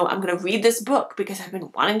 you know, I'm going to read this book because I've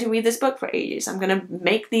been wanting to read this book for ages. I'm going to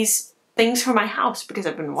make these things for my house because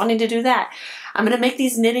I've been wanting to do that. I'm going to make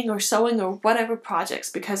these knitting or sewing or whatever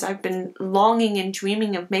projects because I've been longing and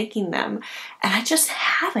dreaming of making them, and I just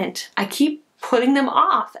haven't. I keep putting them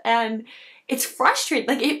off, and it's frustrating.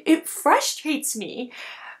 Like it frustrates me,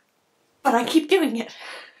 but I keep doing it.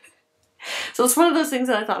 So it's one of those things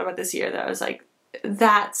that I thought about this year that I was like,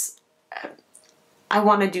 I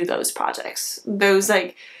want to do those projects. Those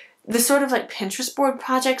like, the sort of like Pinterest board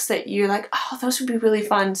projects that you're like, oh, those would be really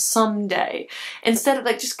fun someday. Instead of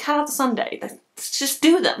like, just cut out the someday. Let's just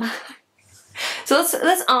do them. So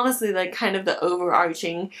that's honestly like kind of the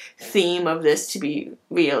overarching theme of this, to be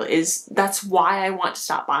real, is that's why I want to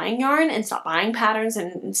stop buying yarn and stop buying patterns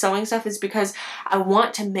and sewing stuff, is because I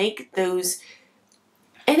want to make those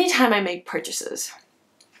anytime I make purchases,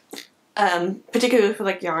 particularly for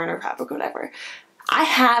like yarn or fabric or whatever. I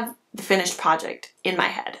have the finished project in my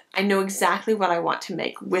head. I know exactly what I want to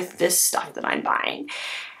make with this stuff that I'm buying.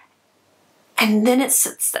 And then it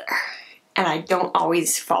sits there and I don't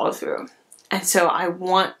always follow through. And so I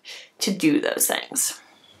want to do those things.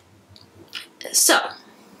 So,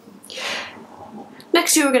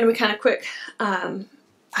 next year we're going to be kind of quick. I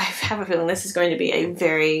have a feeling this is going to be a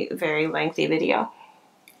very, very lengthy video.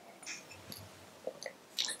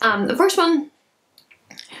 The first one,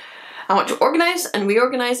 I want to organize and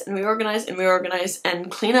reorganize and reorganize and reorganize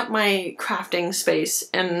and clean up my crafting space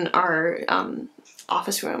in our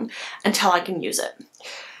office room until I can use it.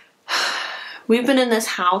 We've been in this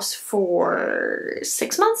house for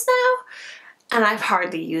 6 months now, and I've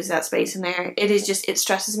hardly used that space in there. It is just, it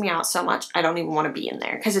stresses me out so much, I don't even want to be in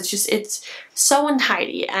there because it's so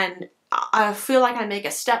untidy, and I feel like I make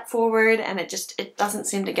a step forward and it doesn't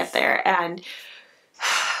seem to get there. And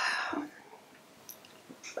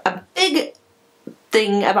a big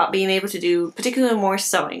thing about being able to do particularly more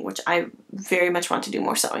sewing, which I very much want to do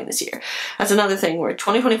more sewing this year. That's another thing where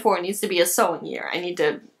 2024 needs to be a sewing year. I need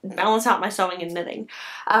to balance out my sewing and knitting.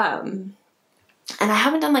 And I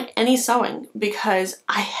haven't done like any sewing because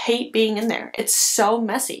I hate being in there. It's so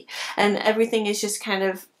messy and everything is just kind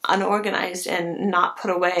of unorganized and not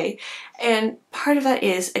put away. And part of that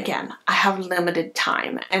is, again, I have limited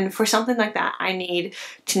time. And for something like that, I need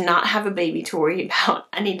to not have a baby to worry about.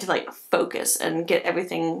 I need to like focus and get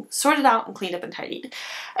everything sorted out and cleaned up and tidied.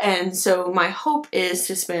 And so my hope is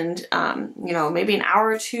to spend, you know, maybe an hour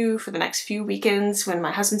or two for the next few weekends when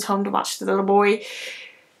my husband's home to watch the little boy,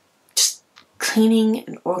 cleaning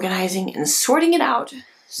and organizing and sorting it out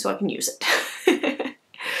so I can use it.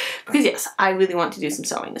 Because yes, I really want to do some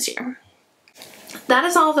sewing this year. That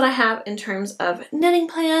is all that I have in terms of knitting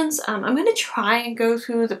plans. I'm going to try and go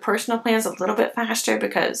through the personal plans a little bit faster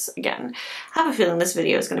because, again, I have a feeling this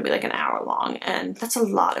video is going to be like an hour long and that's a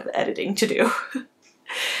lot of editing to do.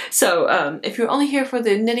 So if you're only here for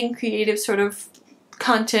the knitting creative sort of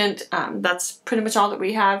content, that's pretty much all that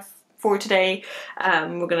we have for today.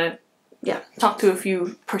 We're going to talk through a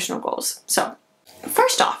few personal goals. So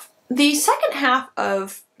first off, the second half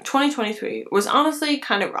of 2023 was honestly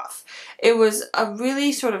kind of rough. It was a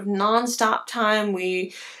really sort of non-stop time.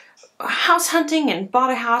 We were house hunting and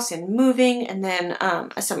bought a house and moving, and then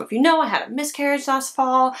as some of you know, I had a miscarriage last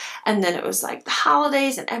fall, and then it was like the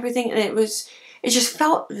holidays and everything, and it just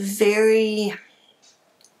felt very,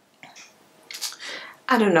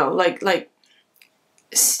 I don't know, like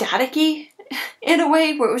staticky in a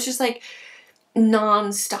way, where it was just like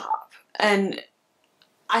non-stop. And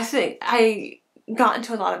I think I got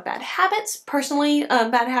into a lot of bad habits personally,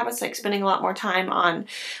 bad habits like spending a lot more time on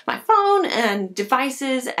my phone and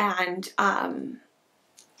devices, and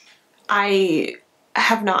I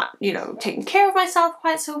have not, you know, taken care of myself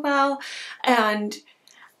quite so well, and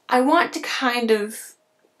I want to kind of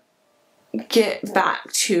get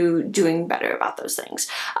back to doing better about those things.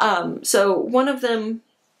 So one of them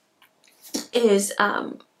is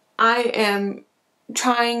I am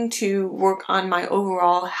trying to work on my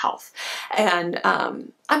overall health, and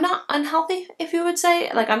I'm not unhealthy, if you would say.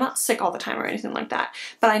 Like, I'm not sick all the time or anything like that,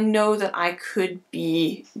 but I know that I could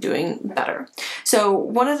be doing better. So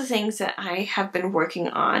one of the things that I have been working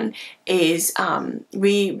on is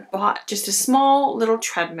we bought just a small little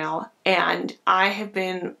treadmill, and I have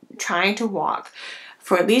been trying to walk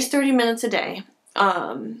for at least 30 minutes a day,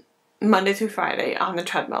 Monday through Friday on the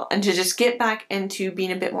treadmill, and to just get back into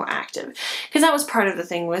being a bit more active. Because that was part of the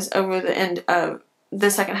thing, was over the end of the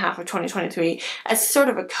second half of 2023, as sort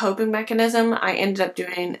of a coping mechanism, I ended up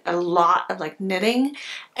doing a lot of like knitting,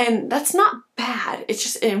 and that's not bad. It's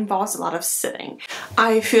just, it involves a lot of sitting.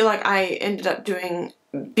 I feel like I ended up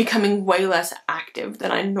becoming way less active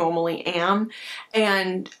than I normally am,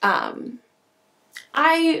 and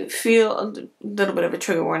I feel a little bit of a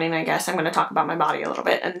trigger warning, I guess. I'm going to talk about my body a little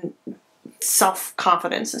bit and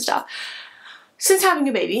self-confidence and stuff. Since having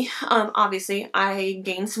a baby, obviously, I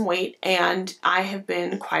gained some weight and I have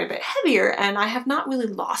been quite a bit heavier, and I have not really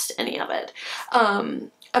lost any of it.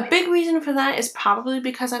 A big reason for that is probably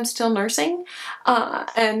because I'm still nursing,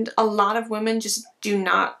 and a lot of women just do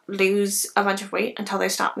not lose a bunch of weight until they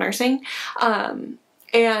stop nursing.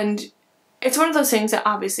 And it's one of those things that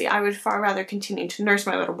obviously I would far rather continue to nurse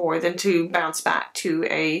my little boy than to bounce back to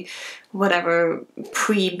a whatever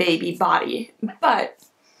pre-baby body. But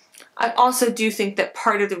I also do think that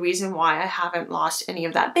part of the reason why I haven't lost any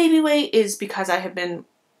of that baby weight is because I have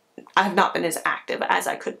not been as active as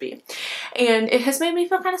I could be. And it has made me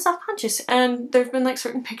feel kind of self-conscious. And there've been like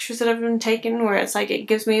certain pictures that have been taken where it's like, it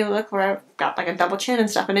gives me a look where I've got like a double chin and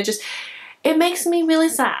stuff, and it makes me really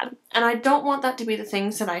sad. And I don't want that to be the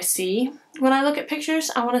things that I see when I look at pictures.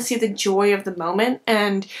 I want to see the joy of the moment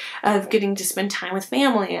and of getting to spend time with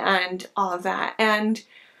family and all of that. And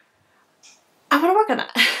I want to work on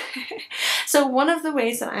that. So one of the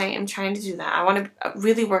ways that I am trying to do that, I want to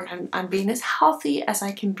really work on being as healthy as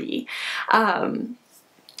I can be,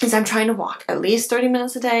 is I'm trying to walk at least 30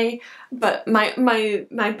 minutes a day. But my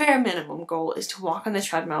bare minimum goal is to walk on the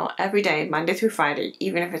treadmill every day, Monday through Friday,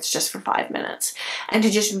 even if it's just for 5 minutes, and to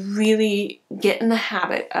just really get in the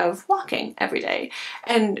habit of walking every day.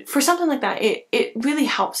 And for something like that, it really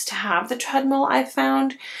helps to have the treadmill, I've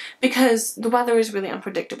found, because the weather is really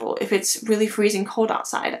unpredictable. If it's really freezing cold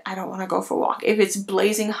outside, I don't want to go for a walk. If it's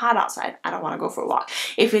blazing hot outside, I don't want to go for a walk.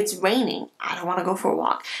 If it's raining, I don't want to go for a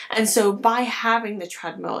walk. And so by having the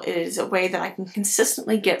treadmill, it is a way that I can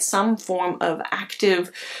consistently get some form of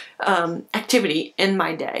active activity in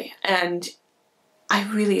my day. And I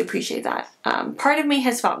really appreciate that. Part of me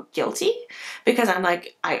has felt guilty because I'm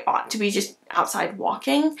like, I ought to be just outside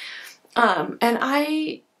walking. And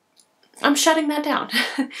I'm shutting that down.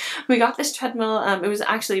 We got this treadmill. It was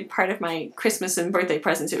actually part of my Christmas and birthday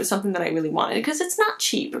presents. It was something that I really wanted because it's not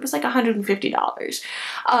cheap. It was like $150.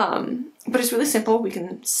 But it's really simple. We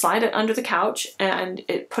can slide it under the couch and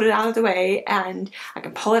put it out of the way, and I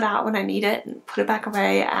can pull it out when I need it and put it back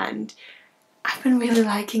away, and I've been really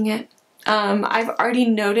liking it. I've already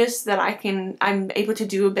noticed that I'm able to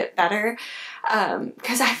do a bit better,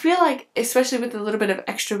 because I feel like, especially with the little bit of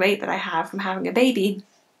extra weight that I have from having a baby,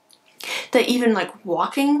 that even like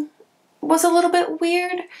walking was a little bit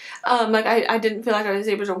weird. Like I didn't feel like I was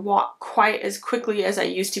able to walk quite as quickly as I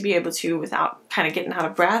used to be able to without kind of getting out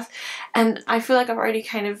of breath. And I feel like I've already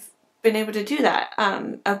kind of been able to do that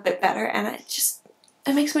a bit better, and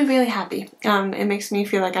it makes me really happy. It makes me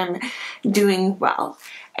feel like I'm doing well.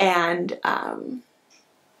 And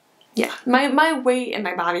yeah, my weight and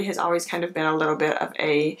my body has always kind of been a little bit of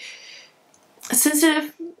a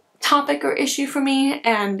sensitive topic or issue for me,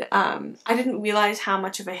 and I didn't realize how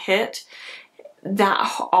much of a hit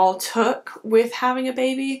that all took with having a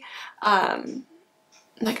baby.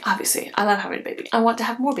 Like, obviously, I love having a baby. I want to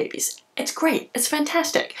have more babies. It's great. It's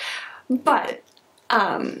fantastic. But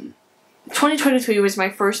 2023 was my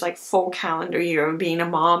first like full calendar year of being a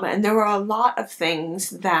mom, and there were a lot of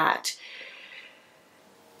things that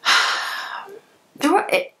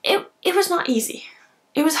it was not easy.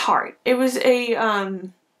 It was hard. It was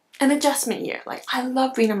an adjustment year. Like, I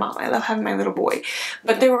love being a mom. I love having my little boy.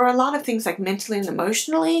 But there were a lot of things like mentally and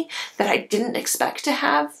emotionally that I didn't expect to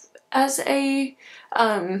have as a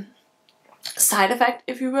side effect,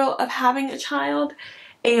 if you will, of having a child.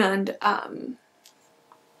 And I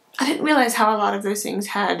didn't realize how a lot of those things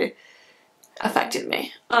had affected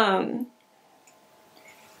me. And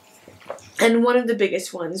one of the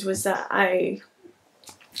biggest ones was that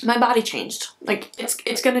my body changed. Like,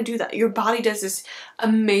 it's gonna do that. Your body does this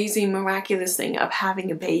amazing, miraculous thing of having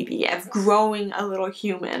a baby, of growing a little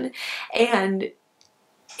human. And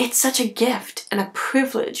it's such a gift and a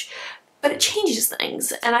privilege, but it changes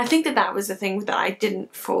things. And I think that was the thing that I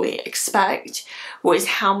didn't fully expect, was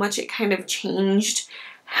how much it kind of changed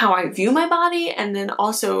how I view my body. And then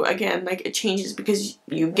also, again, like, it changes because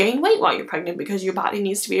you gain weight while you're pregnant, because your body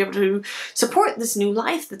needs to be able to support this new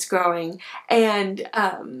life that's growing. And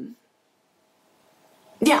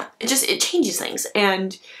yeah, it changes things.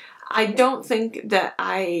 And I don't think that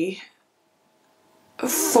I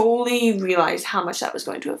fully realized how much that was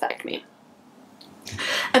going to affect me.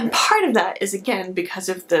 And part of that is, again, because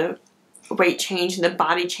of the weight change and the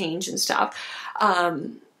body change and stuff.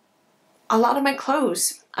 A lot of my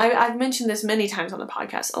clothes, I've mentioned this many times on the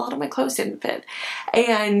podcast, a lot of my clothes didn't fit.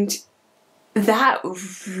 And that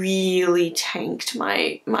really tanked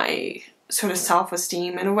my sort of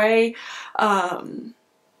self-esteem in a way.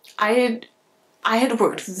 I had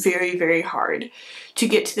worked very, very hard to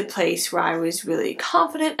get to the place where I was really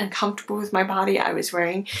confident and comfortable with my body. I was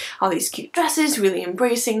wearing all these cute dresses, really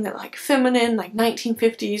embracing the like feminine, like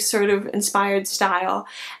 1950s sort of inspired style.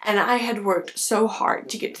 And I had worked so hard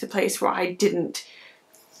to get to the place where I didn't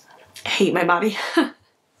hate my body.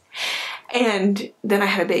 And then I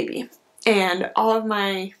had a baby, and all of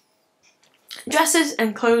my dresses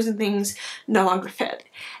and clothes and things no longer fit.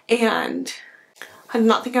 And I did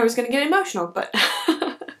not think I was going to get emotional, but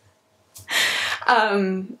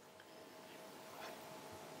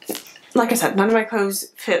like I said, none of my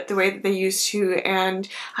clothes fit the way that they used to, and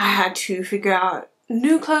I had to figure out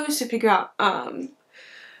new clothes, to figure out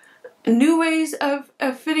new ways of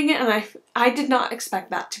fitting it. And I did not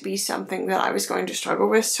expect that to be something that I was going to struggle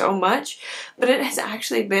with so much, but it has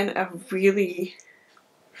actually been a really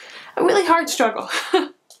hard struggle.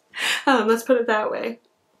 Let's put it that way.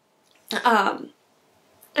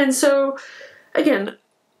 And so, again,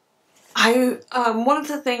 one of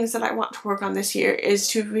the things that I want to work on this year is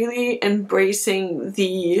to really embracing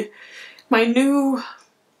my new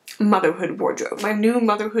motherhood wardrobe, my new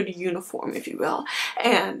motherhood uniform, if you will.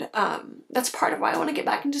 And that's part of why I want to get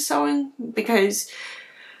back into sewing, because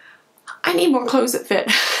I need more clothes that fit.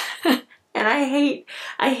 And I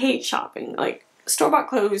hate shopping. Like, store-bought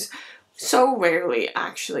clothes so rarely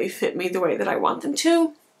actually fit me the way that I want them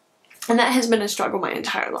to. And that has been a struggle my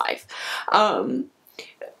entire life. And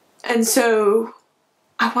so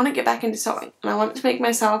I want to get back into sewing, and I want to make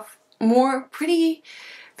myself more pretty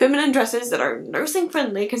feminine dresses that are nursing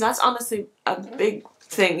friendly, because that's honestly a big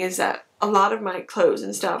thing, is that a lot of my clothes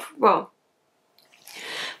and stuff, well,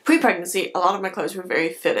 pre-pregnancy, a lot of my clothes were very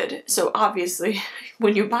fitted. So obviously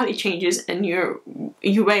when your body changes and you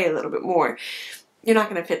weigh a little bit more, you're not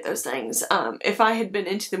going to fit those things. If I had been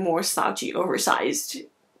into the more slouchy, oversized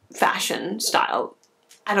fashion style,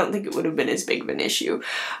 I don't think it would have been as big of an issue.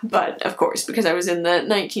 But of course, because I was in the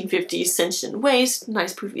 1950s cinched in waist,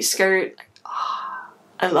 nice poofy skirt, oh,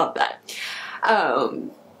 I love that.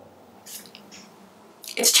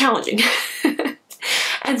 It's challenging.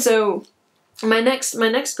 And so my next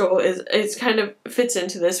goal is kind of fits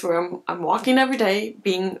into this, where I'm walking every day,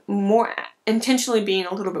 being more intentionally being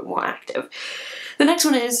a little bit more active. The next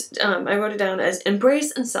one is, I wrote it down as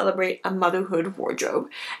embrace and celebrate a motherhood wardrobe,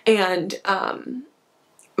 and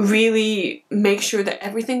really make sure that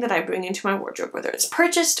everything that I bring into my wardrobe, whether it's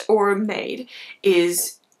purchased or made,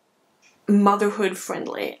 is motherhood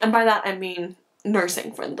friendly. And by that I mean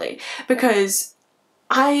nursing friendly, because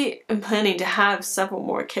I am planning to have several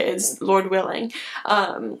more kids, Lord willing,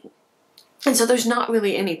 and so there's not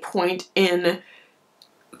really any point in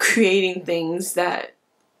creating things that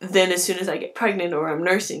then as soon as I get pregnant or I'm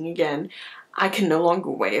nursing again, I can no longer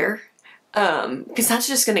wear. Because that's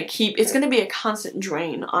just going to it's going to be a constant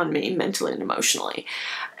drain on me mentally and emotionally.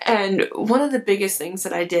 And one of the biggest things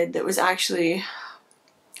that I did that was actually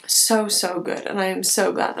so good, and I am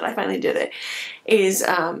so glad that I finally did it, is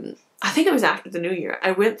I think it was after the new year,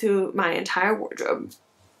 I went through my entire wardrobe,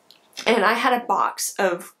 and I had a box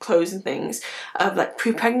of clothes and things, of like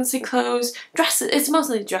pre-pregnancy clothes, dresses. It's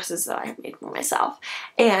mostly dresses that I have made for myself.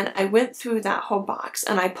 And I went through that whole box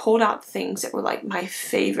and I pulled out things that were like my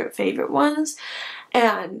favorite ones,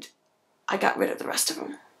 and I got rid of the rest of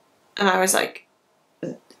them. And I was like,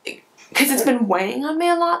 because it's been weighing on me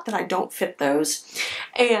a lot that I don't fit those.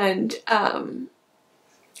 And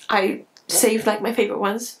I saved like my favorite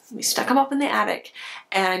ones. We stuck them up in the attic,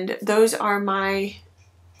 and those are my,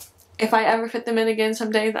 if I ever fit them in again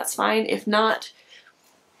someday, that's fine. If not,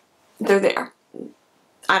 they're there.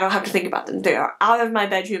 I don't have to think about them. They are out of my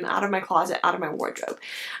bedroom, out of my closet, out of my wardrobe.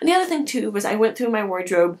 And the other thing too was I went through my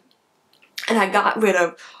wardrobe and I got rid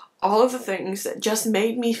of all of the things that just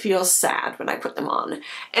made me feel sad when I put them on.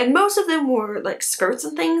 And most of them were like skirts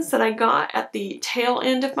and things that I got at the tail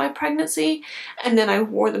end of my pregnancy, and then I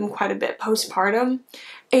wore them quite a bit postpartum,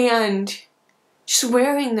 and just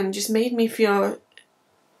wearing them just made me feel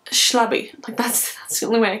schlubby. Like that's the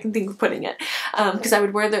only way I can think of putting it. Because I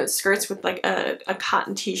would wear those skirts with like a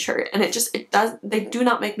cotton t-shirt, and they do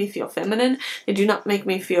not make me feel feminine. They do not make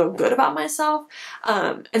me feel good about myself.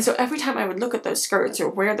 And so every time I would look at those skirts or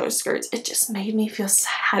wear those skirts, it just made me feel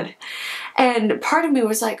sad. And part of me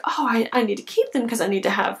was like, oh, I need to keep them because I need to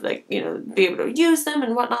have, like, you know, be able to use them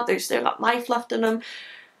and whatnot. They've got life left in them.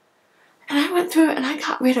 And I went through it and I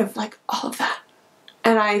got rid of like all of that.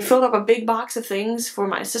 And I filled up a big box of things for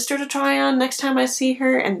my sister to try on next time I see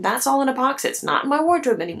her, and that's all in a box. It's not in my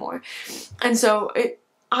wardrobe anymore. And so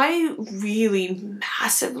I really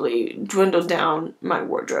massively dwindled down my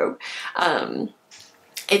wardrobe.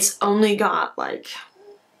 It's only got like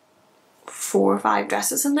 4 or 5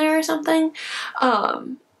 dresses in there or something.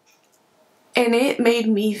 And it made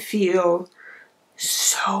me feel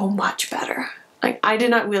so much better. Like, I did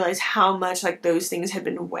not realize how much, like, those things had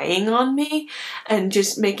been weighing on me and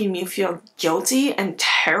just making me feel guilty and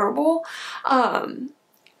terrible. And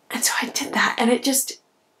so I did that, and it just,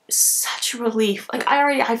 such a relief. Like,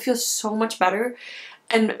 I feel so much better,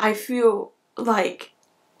 and I feel like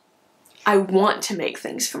I want to make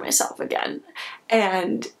things for myself again.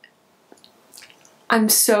 And I'm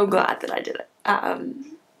so glad that I did it.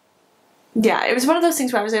 Yeah, it was one of those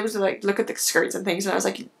things where I was able to like look at the skirts and things, and I was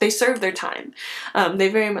like, they served their time. They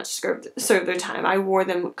very much served their time. I wore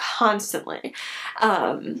them constantly.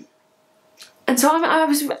 And so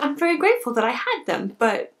I'm very grateful that I had them,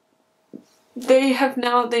 but they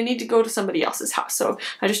need to go to somebody else's house. So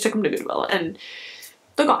I just took them to Goodwill, and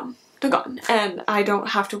they're gone. They're gone. And I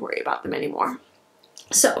don't have to worry about them anymore.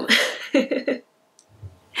 So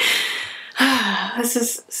this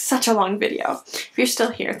is such a long video. If you're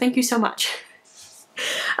still here, thank you so much.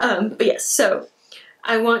 But yes, so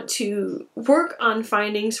I want to work on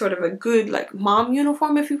finding sort of a good like mom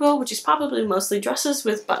uniform, if you will, which is probably mostly dresses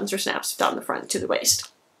with buttons or snaps down the front to the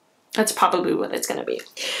waist. That's probably what it's going to be.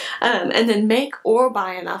 And then make or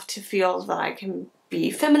buy enough to feel that I can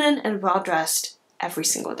be feminine and well-dressed every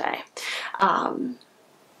single day.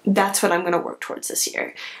 That's what I'm going to work towards this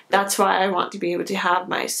year. That's why I want to be able to have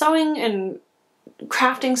my sewing and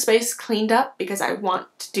crafting space cleaned up, because I want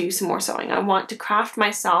to do some more sewing. I want to craft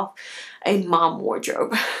myself a mom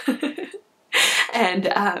wardrobe. And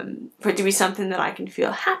for it to be something that I can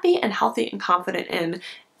feel happy and healthy and confident in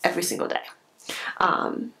every single day.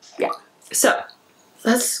 Yeah, so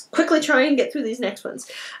let's quickly try and get through these next ones.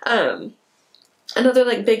 Another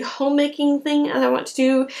like big homemaking thing that I want to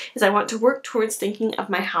do is I want to work towards thinking of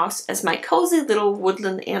my house as my cozy little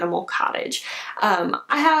woodland animal cottage. I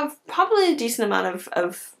have probably a decent amount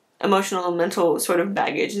of emotional and mental sort of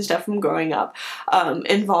baggage and stuff from growing up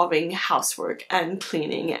involving housework and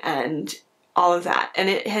cleaning and all of that. And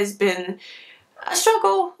it has been a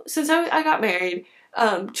struggle since I got married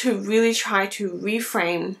to really try to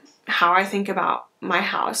reframe how I think about my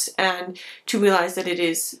house and to realize that it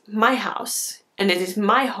is my house and it is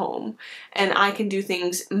my home and I can do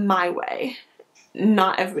things my way,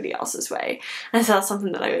 not everybody else's way. And so that's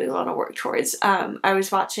something that I really want to work towards. I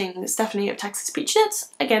was watching Stephanie of Texas Peach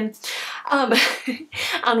Knits again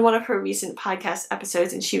on one of her recent podcast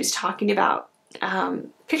episodes, and she was talking about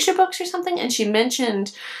picture books or something, and she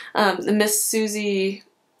mentioned the Miss Susie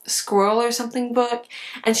Squirrel or something book,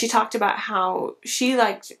 and she talked about how she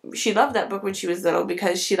loved that book when she was little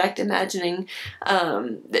because she liked imagining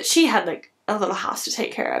that she had like a little house to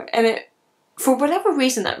take care of. And it, for whatever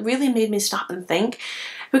reason, that really made me stop and think,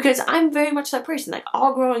 because I'm very much that person. Like,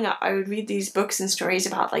 all growing up, I would read these books and stories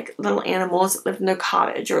about like little animals that lived in their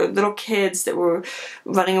cottage, or little kids that were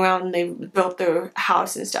running around and they built their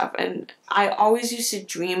house and stuff. And I always used to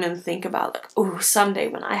dream and think about like, oh, someday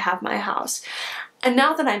when I have my house. And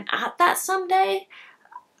now that I'm at that someday,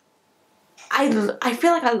 I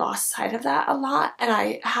feel like I lost sight of that a lot, and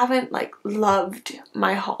I haven't like loved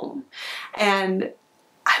my home, and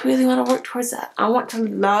I really want to work towards that. I want to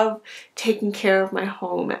love taking care of my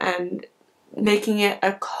home and making it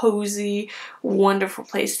a cozy, wonderful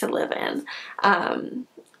place to live in.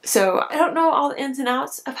 So I don't know all the ins and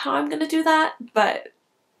outs of how I'm going to do that, but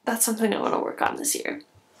that's something I want to work on this year.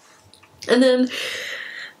 And then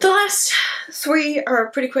the last three are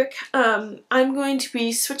pretty quick. I'm going to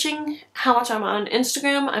be switching how much I'm on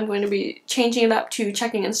Instagram. I'm going to be changing it up to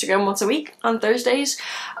checking Instagram once a week on Thursdays.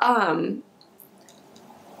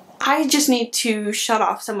 I just need to shut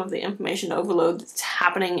off some of the information overload that's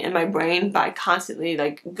happening in my brain by constantly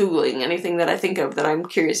like Googling anything that I think of that I'm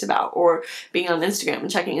curious about, or being on Instagram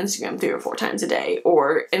and checking Instagram 3 or 4 times a day,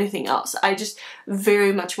 or anything else. I just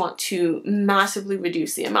very much want to massively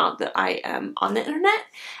reduce the amount that I am on the internet,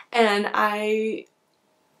 and I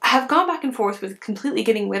have gone back and forth with completely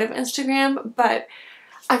getting rid of Instagram, but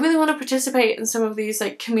I really want to participate in some of these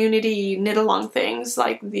like community knit-along things,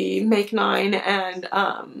 like the Make 9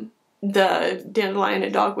 and the Dandelion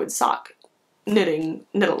and Dogwood sock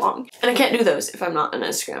knit-along. And I can't do those if I'm not on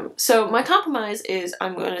Instagram. So my compromise is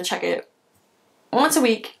I'm going to check it once a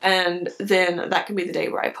week, and then that can be the day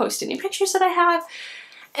where I post any pictures that I have.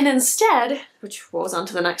 And instead, which rolls on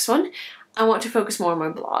to the next one, I want to focus more on my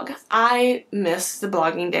blog. I miss the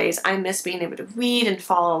blogging days. I miss being able to read and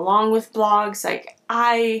follow along with blogs. Like,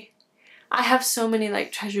 I have so many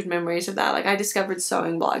like treasured memories of that. Like, I discovered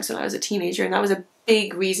sewing blogs when I was a teenager, and that was a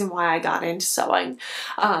big reason why I got into sewing,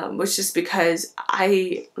 was just because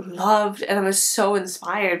I loved and I was so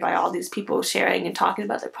inspired by all these people sharing and talking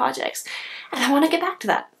about their projects, and I want to get back to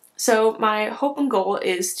that. So my hope and goal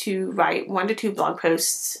is to write 1 to 2 blog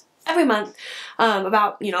posts every month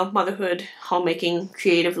about, you know, motherhood, homemaking,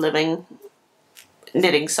 creative living,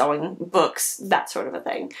 knitting, sewing, books, that sort of a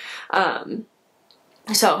thing.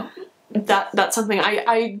 So that's something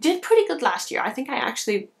I did pretty good last year. I think I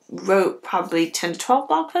actually wrote probably 10 to 12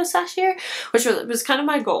 blog posts last year, which was kind of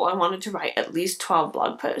my goal. I wanted to write at least 12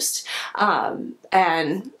 blog posts.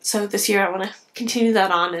 And so this year I want to continue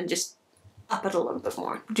that on and just up it a little bit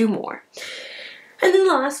more, do more. And then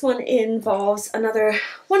the last one involves another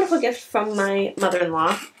wonderful gift from my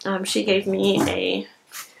mother-in-law. She gave me a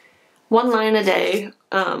 1 line a day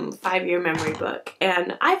 5-year memory book,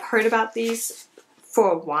 and I've heard about these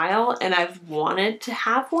for a while, and I've wanted to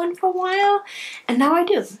have one for a while, and now I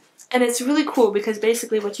do. And it's really cool because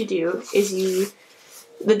basically what you do is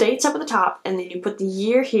the date's up at the top, and then you put the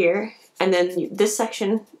year here, and then this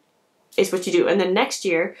section is what you do, and then next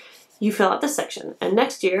year you fill out this section, and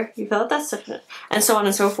next year you fill out that section, and so on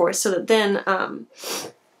and so forth, so that then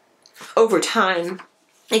over time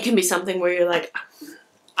it can be something where you're like,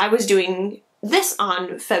 I was doing this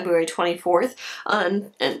on February 24th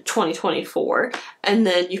in 2024, and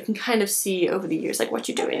then you can kind of see over the years like what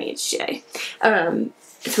you're doing each day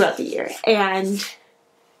throughout the year. And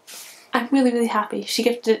I'm really, really happy. She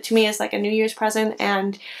gifted it to me as like a New Year's present,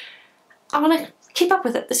 and I want to keep up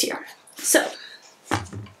with it this year. So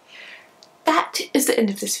that is the end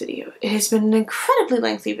of this video. It has been an incredibly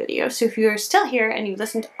lengthy video, so if you're still here and you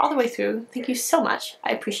listened all the way through, thank you so much.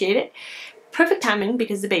 I appreciate it. Perfect timing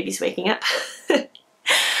because the baby's waking up.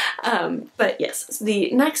 But yes,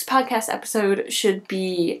 the next podcast episode should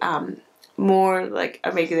be more like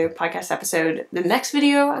a regular podcast episode. The next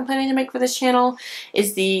video I'm planning to make for this channel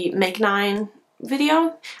is the Make 9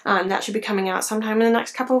 video. That should be coming out sometime in the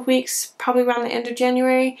next couple of weeks, probably around the end of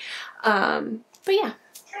January. But yeah.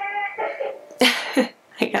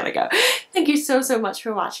 I gotta go. Thank you so, so much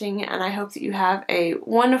for watching, and I hope that you have a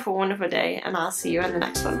wonderful, wonderful day, and I'll see you in the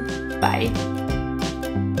next one. Bye.